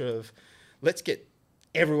culture of let's get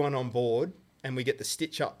everyone on board and we get the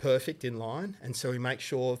stitch up perfect in line, and so we make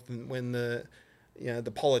sure when the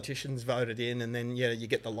politicians voted in, and then you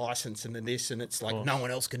get the license and then this, and it's like no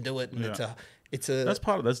one else can do it, and it's a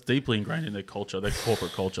that's deeply ingrained in their culture, their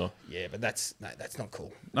corporate culture. yeah, but that's not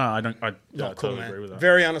cool. No, I don't. I Not cool, totally man. agree with that.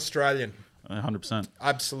 Very un-Australian. 100%.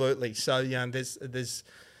 Absolutely. So there's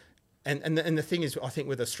and the thing is, I think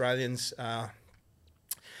with Australians,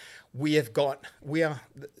 we are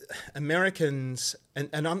Americans,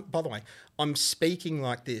 and I'm, by the way, I'm speaking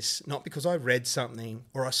like this not because I read something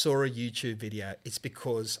or I saw a YouTube video. It's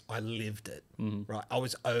because I lived it. Right? I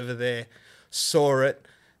was over there, saw it.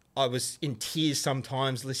 I was in tears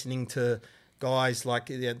sometimes listening to guys like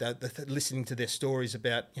listening to their stories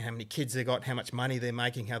about how many kids they got, how much money they're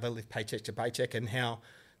making, how they live paycheck to paycheck, and how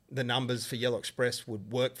the numbers for Yellow Express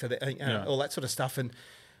would work for all that sort of stuff. And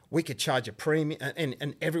we could charge a premium,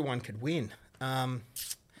 and everyone could win. And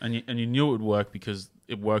you knew it would work because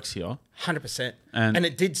it works here. 100%. And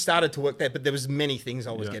it did started to work there, but there was many things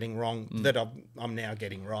I was getting wrong that I'm now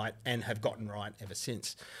getting right and have gotten right ever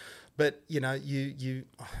since. But I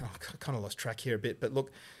kind of lost track here a bit. But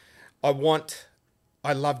look, I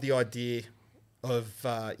love the idea of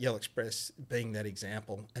Yellow Express being that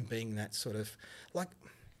example and being that sort of like,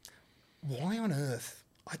 why on earth?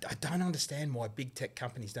 I don't understand why big tech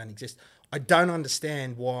companies don't exist. I don't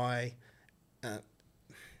understand why.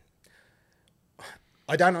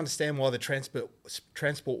 I don't understand why the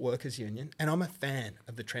Transport Workers Union, and I'm a fan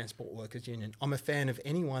of the Transport Workers Union. I'm a fan of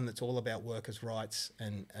anyone that's all about workers' rights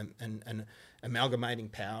and amalgamating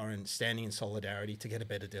power and standing in solidarity to get a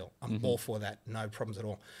better deal. I'm all for that, no problems at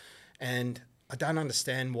all. And I don't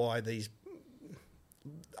understand why these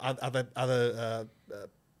other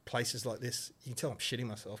places like this, you can tell I'm shitting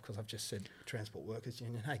myself because I've just said Transport Workers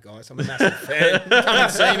Union. Hey guys, I'm a massive fan. Come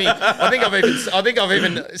and see me. I think I've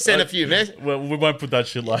even sent a few messages. Well, we won't put that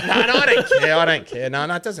shit like. No, I don't care. I don't care. No,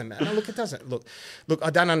 it doesn't matter. Look, it doesn't. Look. I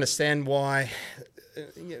don't understand why.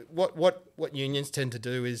 What unions tend to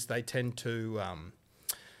do is they tend to,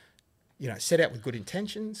 set out with good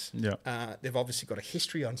intentions. Yeah. They've obviously got a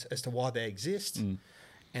history as to why they exist,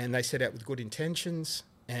 and they set out with good intentions.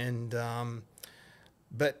 And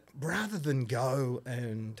but rather than go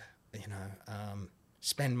and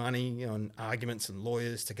spend money on arguments and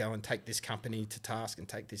lawyers to go and take this company to task and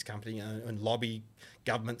take this company and lobby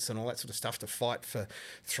governments and all that sort of stuff to fight for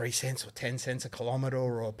 3 cents or 10 cents a kilometre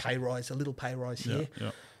or a little pay rise here.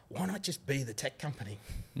 Yeah. Why not just be the tech company?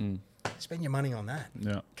 Spend your money on that.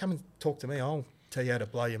 Yeah. Come and talk to me. I'll tell you how to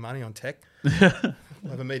blow your money on tech. We'll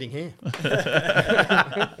have a meeting here.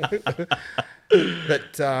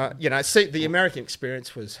 But, see, the American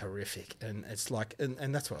experience was horrific. And it's like,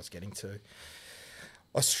 and that's what I was getting to.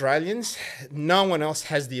 Australians, no one else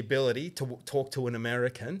has the ability to talk to an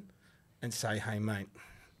American and say, hey, mate,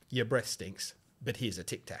 your breath stinks, but here's a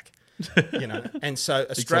Tic Tac. And so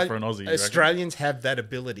Except for an Aussie, Australians have that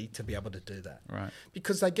ability to be able to do that. Right.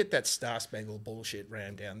 Because they get that star-spangled bullshit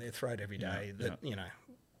rammed down their throat every day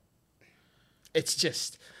it's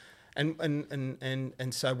just, and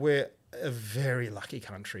so we're a very lucky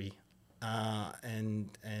country, and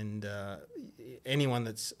anyone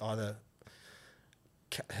that's either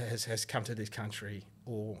has come to this country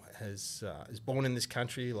or is born in this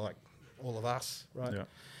country, like all of us, right?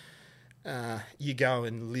 Yeah. You go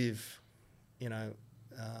and live, and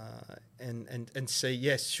see.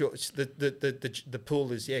 Yes, sure. The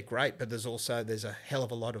pool is great, but there's a hell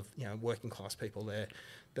of a lot of working class people there.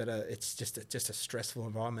 That it's just a stressful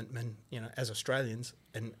environment, and as Australians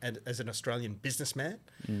and as an Australian businessman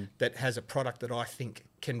that has a product that I think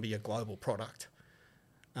can be a global product,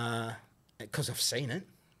 because I've seen it,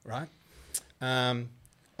 right?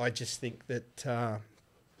 I just think that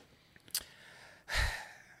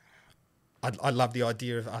I love the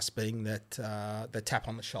idea of us being that the tap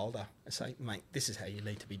on the shoulder and say, mate, this is how you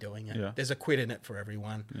need to be doing it. Yeah. There's a quid in it for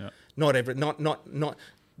everyone. Yeah. Not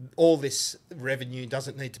all this revenue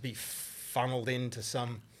doesn't need to be funneled into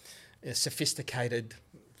some sophisticated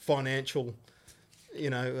financial,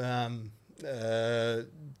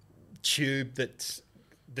 tube that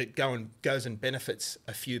goes and benefits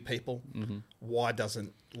a few people. Mm-hmm. Why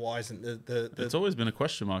isn't the It's always been a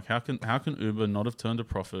question mark. How can Uber not have turned a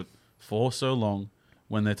profit for so long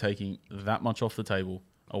when they're taking that much off the table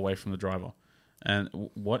away from the driver? And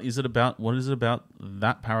what is it about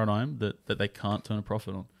that paradigm that they can't turn a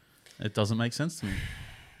profit on? It doesn't make sense to me.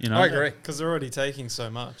 I agree. Because they're already taking so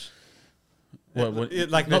much. Not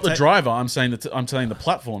Like the driver. I'm saying the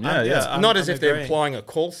platform. Yeah. I'm Not as if they're agreeing. employing a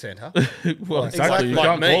call center. Well, exactly. You like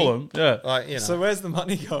can't me. call them. Yeah. So where's the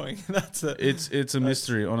money going? That's it. It's a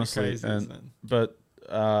mystery, honestly. crazy, isn't it? But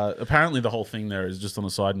apparently, the whole thing there is just on a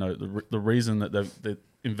side note. The reason that the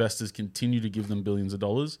investors continue to give them billions of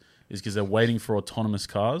dollars is because they're waiting for autonomous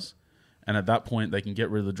cars, and at that point, they can get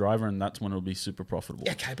rid of the driver, and that's when it'll be super profitable.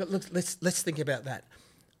 Okay, but look, let's think about that.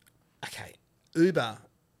 Okay, Uber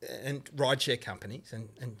and rideshare companies, and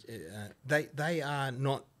they are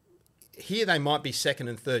not here. They might be second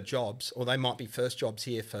and third jobs, or they might be first jobs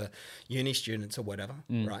here for uni students or whatever,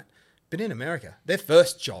 right? But in America, they're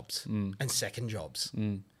first jobs and second jobs.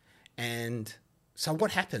 And so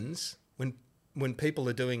what happens when people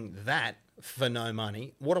are doing that for no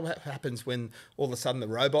money? What happens when all of a sudden the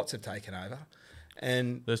robots have taken over?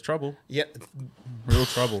 And There's trouble. yeah, Real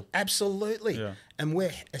trouble. absolutely. Yeah. And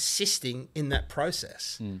we're assisting in that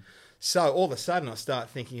process. So all of a sudden I start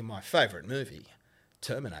thinking of my favourite movie,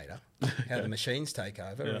 Terminator, how the machines take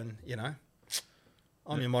over. Yeah. And,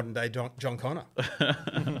 I'm your modern day John Connor.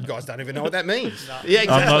 You guys don't even know what that means. No. Yeah,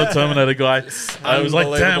 exactly. I'm not a Terminator guy. I was like,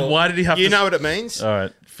 damn, Unbelievable. why did he have to... You know what it means? All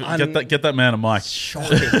right. Get that man a mic.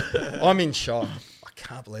 Shocking. I'm in shock. I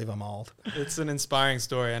can't believe I'm old. It's an inspiring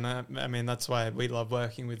story, and I mean that's why we love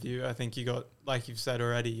working with you. I think you got, like you've said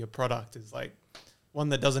already, your product is like one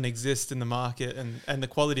that doesn't exist in the market, and the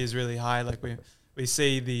quality is really high. Like we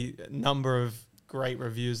see the number of great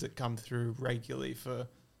reviews that come through regularly for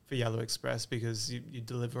Yellow Express because you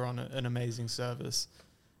deliver on an amazing service,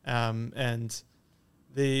 and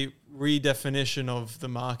the redefinition of the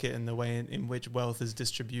market and the way in which wealth is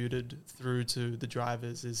distributed through to the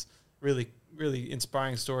drivers is really, really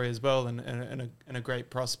inspiring story as well, and a great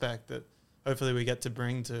prospect that hopefully we get to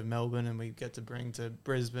bring to Melbourne, and we get to bring to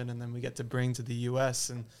Brisbane, and then we get to bring to the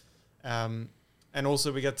US, and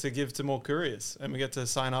also we get to give to more couriers, and we get to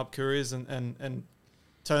sign up couriers and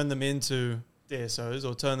turn them into DSOs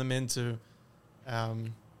or turn them into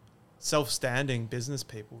self-standing business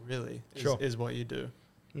people, really, is what you do.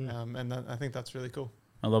 And I think that's really cool.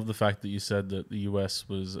 I love the fact that you said that the US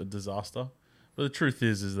was a disaster, but the truth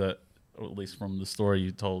is that, or at least from the story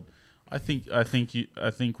you told, I think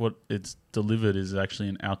what it's delivered is actually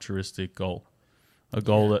an altruistic goal, a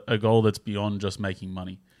goal that's beyond just making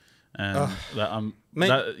money, and I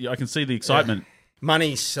can see the excitement.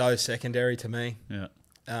 Money's so secondary to me. Yeah.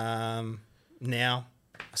 Now,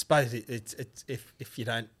 I suppose it's if you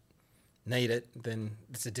don't need it, then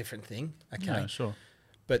it's a different thing. Okay. Yeah, sure.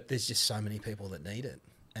 But there's just so many people that need it,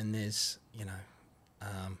 and there's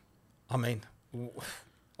I mean,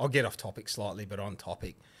 I'll get off topic slightly, but on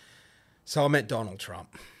topic. So I met Donald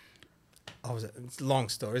Trump. It's a long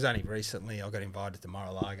story. It was only recently I got invited to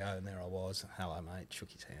Mar-a-Lago, and there I was. Hello, mate.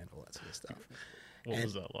 Shook his hand, all that sort of stuff. What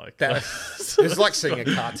was that like? It was like seeing a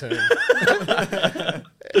cartoon.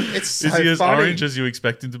 It's so Is he as funny. orange as you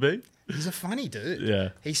expect him to be? He's a funny dude. Yeah.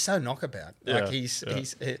 He's so knockabout. Yeah, Like he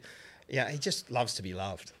just loves to be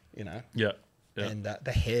loved, Yeah. Yeah. And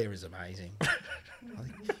the hair is amazing.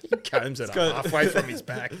 He combs it up halfway from his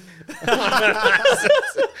back.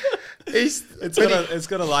 It's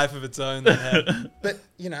got a life of its own. That head.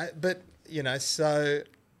 So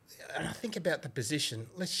and I think about the position.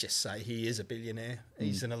 Let's just say he is a billionaire.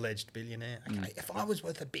 He's an alleged billionaire. Okay, if I was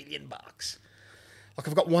worth $1 billion, like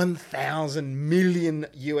I've got 1,000 million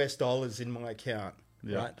US dollars in my account,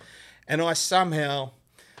 right? And I somehow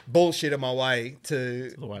bullshit my way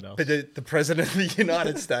to the White House, the president of the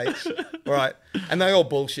United States, right? And they all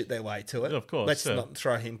bullshit their way to it. Yeah, of course. Let's not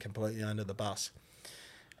throw him completely under the bus.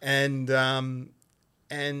 And the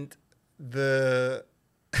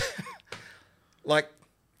like,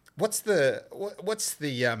 what's the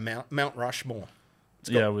Mount Rushmore?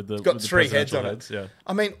 with the It's got with the three heads on presidential it. Yeah.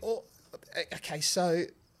 I mean, okay, so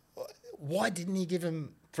why didn't he give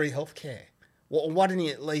him free healthcare? Why didn't he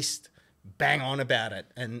at least bang on about it.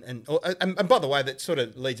 And by the way, that sort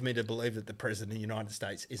of leads me to believe that the president of the United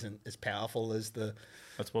States isn't as powerful as the.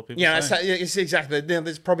 That's what people So say. it's exactly. Now,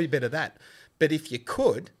 there's probably a bit of that. But if you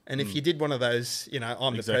could, and if you did one of those, I'm the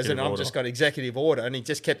Executive president, I've order. just got executive order, and he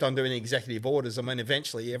just kept on doing executive orders, I mean,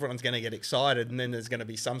 eventually everyone's going to get excited, and then there's going to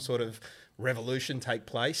be some sort of revolution take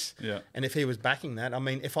place. Yeah. And if he was backing that, I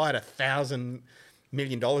mean, if I had $1,000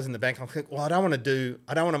 million in the bank, I think, well, I don't want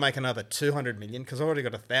to make another 200 million because I've already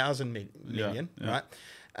got 1,000 million, yeah. right?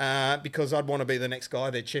 Because I'd want to be the next guy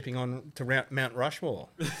they're chipping on to Mount Rushmore.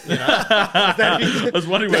 I was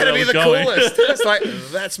wondering where that That'd be was the going. coolest. It's like,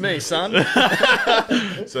 that's me, son.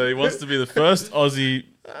 So he wants to be the first Aussie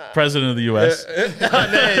president of the US.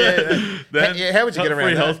 Then How would you get around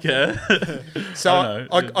free that? healthcare? So I don't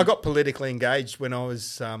know. I got politically engaged when I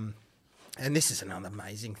was, and this is another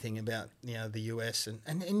amazing thing about the US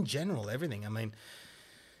and in general everything. I mean,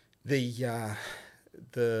 the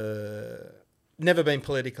never been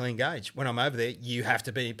politically engaged. When I'm over there, you have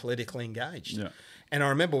to be politically engaged. Yeah. And I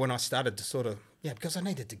remember when I started to sort of because I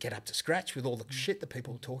needed to get up to scratch with all the shit that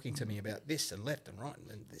people were talking to me about this and left and right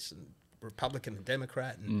and this and Republican and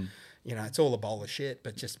Democrat and it's all a bowl of shit,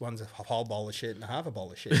 but just one's a whole bowl of shit and a half a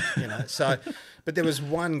bowl of shit, So, but there was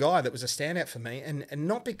one guy that was a standout for me, and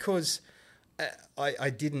not because I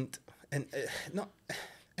didn't, and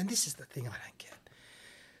this is the thing I don't get.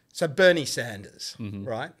 So Bernie Sanders,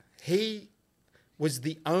 right? He was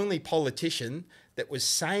the only politician that was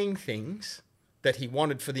saying things that he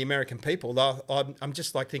wanted for the American people. I'm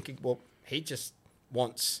just like thinking, well, he just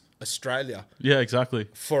wants Australia Yeah, exactly.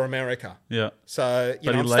 for America. Yeah. So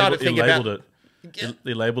But I started he thinking labeled about it.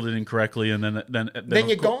 He labeled it incorrectly, and then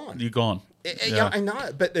you're gone. You're gone. Yeah, I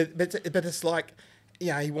know, but it's like,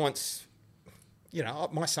 he wants,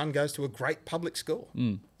 my son goes to a great public school,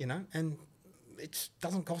 and it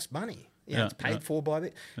doesn't cost money. It's paid for by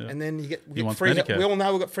the, and then we get wants free. Medicare. We all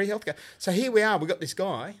know we've got free healthcare. So here we are. We've got this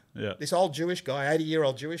guy, Yeah. this old Jewish guy,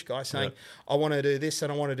 80-year-old Jewish guy, saying, "I want to do this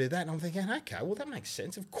and I want to do that." And I'm thinking, okay, well that makes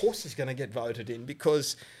sense. Of course, he's going to get voted in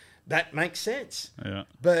because that makes sense. Yeah.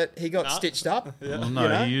 But he got stitched up. Well,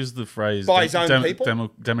 no, he used the phrase By his own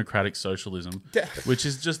people? democratic socialism, which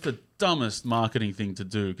is just the dumbest marketing thing to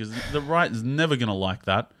do because the right is never going to like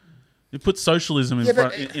that. You put socialism in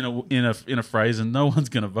front in a phrase, and no one's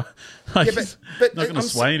going to vote. But not going to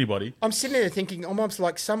sway anybody. I'm sitting there thinking, I'm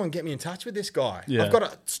like, someone get me in touch with this guy. Yeah. I've got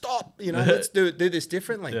to stop. Let's do this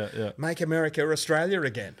differently. Yeah. Make America Australia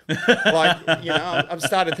again. I've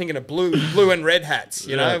started thinking of blue and red hats.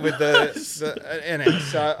 With the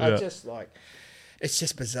so I just like. It's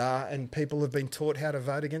just bizarre, and people have been taught how to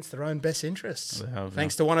vote against their own best interests. They have,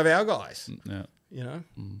 thanks to one of our guys. Yeah.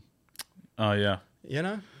 Oh yeah.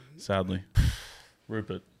 Sadly,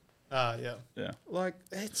 Rupert. Yeah. Yeah. Like,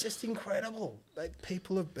 it's just incredible. Like,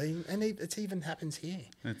 people have been, and it even happens here.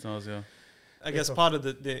 It does, yeah. I guess part of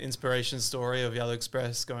the inspiration story of Yellow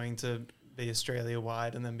Express going to be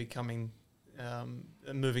Australia-wide and then becoming,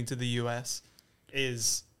 moving to the US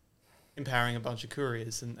is empowering a bunch of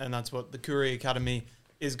couriers. And that's what the Courier Academy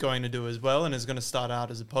is going to do as well, and is going to start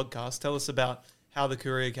out as a podcast. Tell us about how the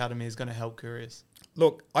Courier Academy is going to help couriers.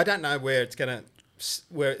 Look, I don't know where it's going to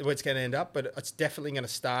end up, but it's definitely going to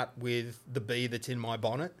start with the bee that's in my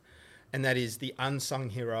bonnet, and that is the unsung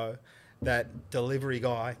hero, that delivery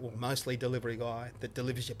guy, or mostly delivery guy, that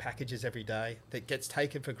delivers your packages every day, that gets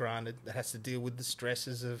taken for granted, that has to deal with the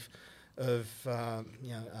stresses of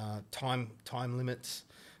time limits,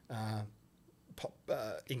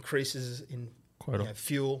 increases in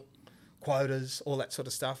fuel quotas, all that sort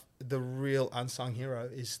of stuff. The real unsung hero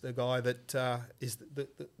is the guy that is the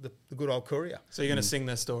good old courier. So you're going to sing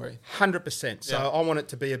their story? 100%. So I want it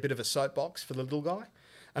to be a bit of a soapbox for the little guy.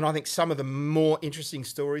 And I think some of the more interesting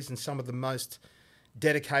stories and some of the most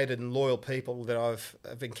dedicated and loyal people that I've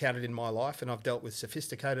encountered in my life, and I've dealt with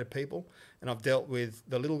sophisticated people, and I've dealt with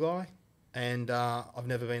the little guy, and I've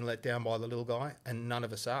never been let down by the little guy, and none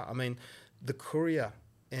of us are. I mean, the courier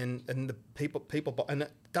and the people, and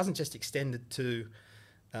it doesn't just extend it to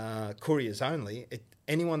couriers only.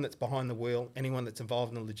 Anyone that's behind the wheel, anyone that's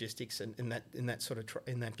involved in the logistics and in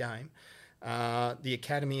that game. The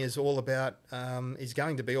academy is all about is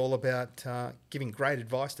going to be all about giving great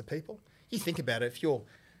advice to people. You think about it, if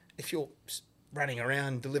you're running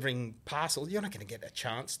around delivering parcels, you're not going to get a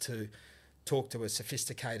chance to talk to a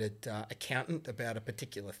sophisticated accountant about a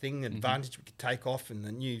particular thing, advantage we could take off, and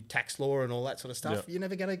the new tax law and all that sort of stuff. Yep. You're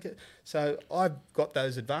never going to get. So I've got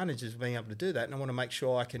those advantages of being able to do that, and I want to make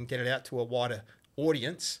sure I can get it out to a wider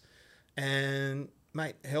audience, and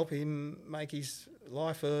help him make his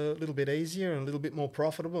life a little bit easier and a little bit more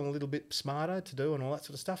profitable and a little bit smarter to do and all that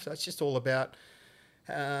sort of stuff. So it's just all about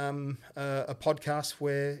a podcast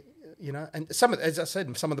where, you know, and as I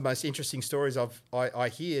said, some of the most interesting stories I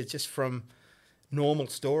hear just from normal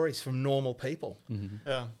stories from normal people.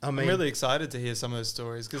 Yeah, I mean, I'm really excited to hear some of those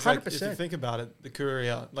stories because, like, if you think about it, the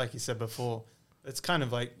courier, like you said before, it's kind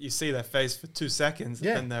of like you see their face for 2 seconds and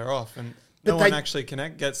then they're off, and no one actually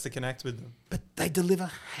gets to connect with them. But they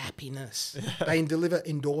deliver happiness. They deliver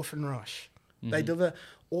endorphin rush. They deliver.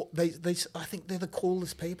 I think they're the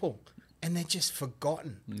coolest people, and they're just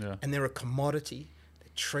forgotten. Yeah. And they're a commodity. They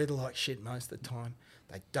treat like shit most of the time.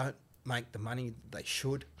 They don't make the money they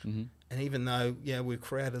should. And even though, we've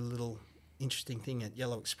created a little interesting thing at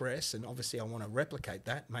Yellow Express, and obviously I want to replicate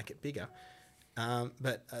that, make it bigger.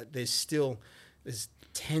 But there's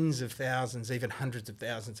tens of thousands, even hundreds of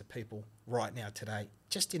thousands of people right now today,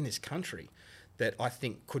 just in this country, that I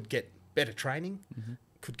think could get better training,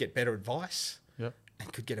 could get better advice,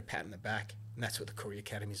 and could get a pat in the back. And that's what the Courier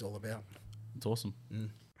Academy is all about. It's awesome.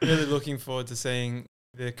 Really looking forward to seeing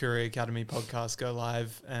the Courier Academy podcast go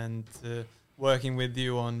live and working with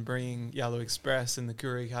you on bringing Yellow Express and the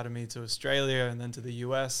Courier Academy to Australia and then to the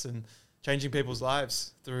US and changing people's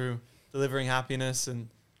lives through delivering happiness and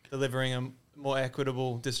delivering a more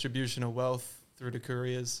equitable distribution of wealth through the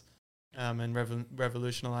couriers, and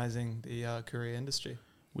revolutionizing the courier industry.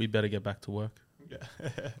 We better get back to work.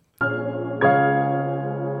 Yeah.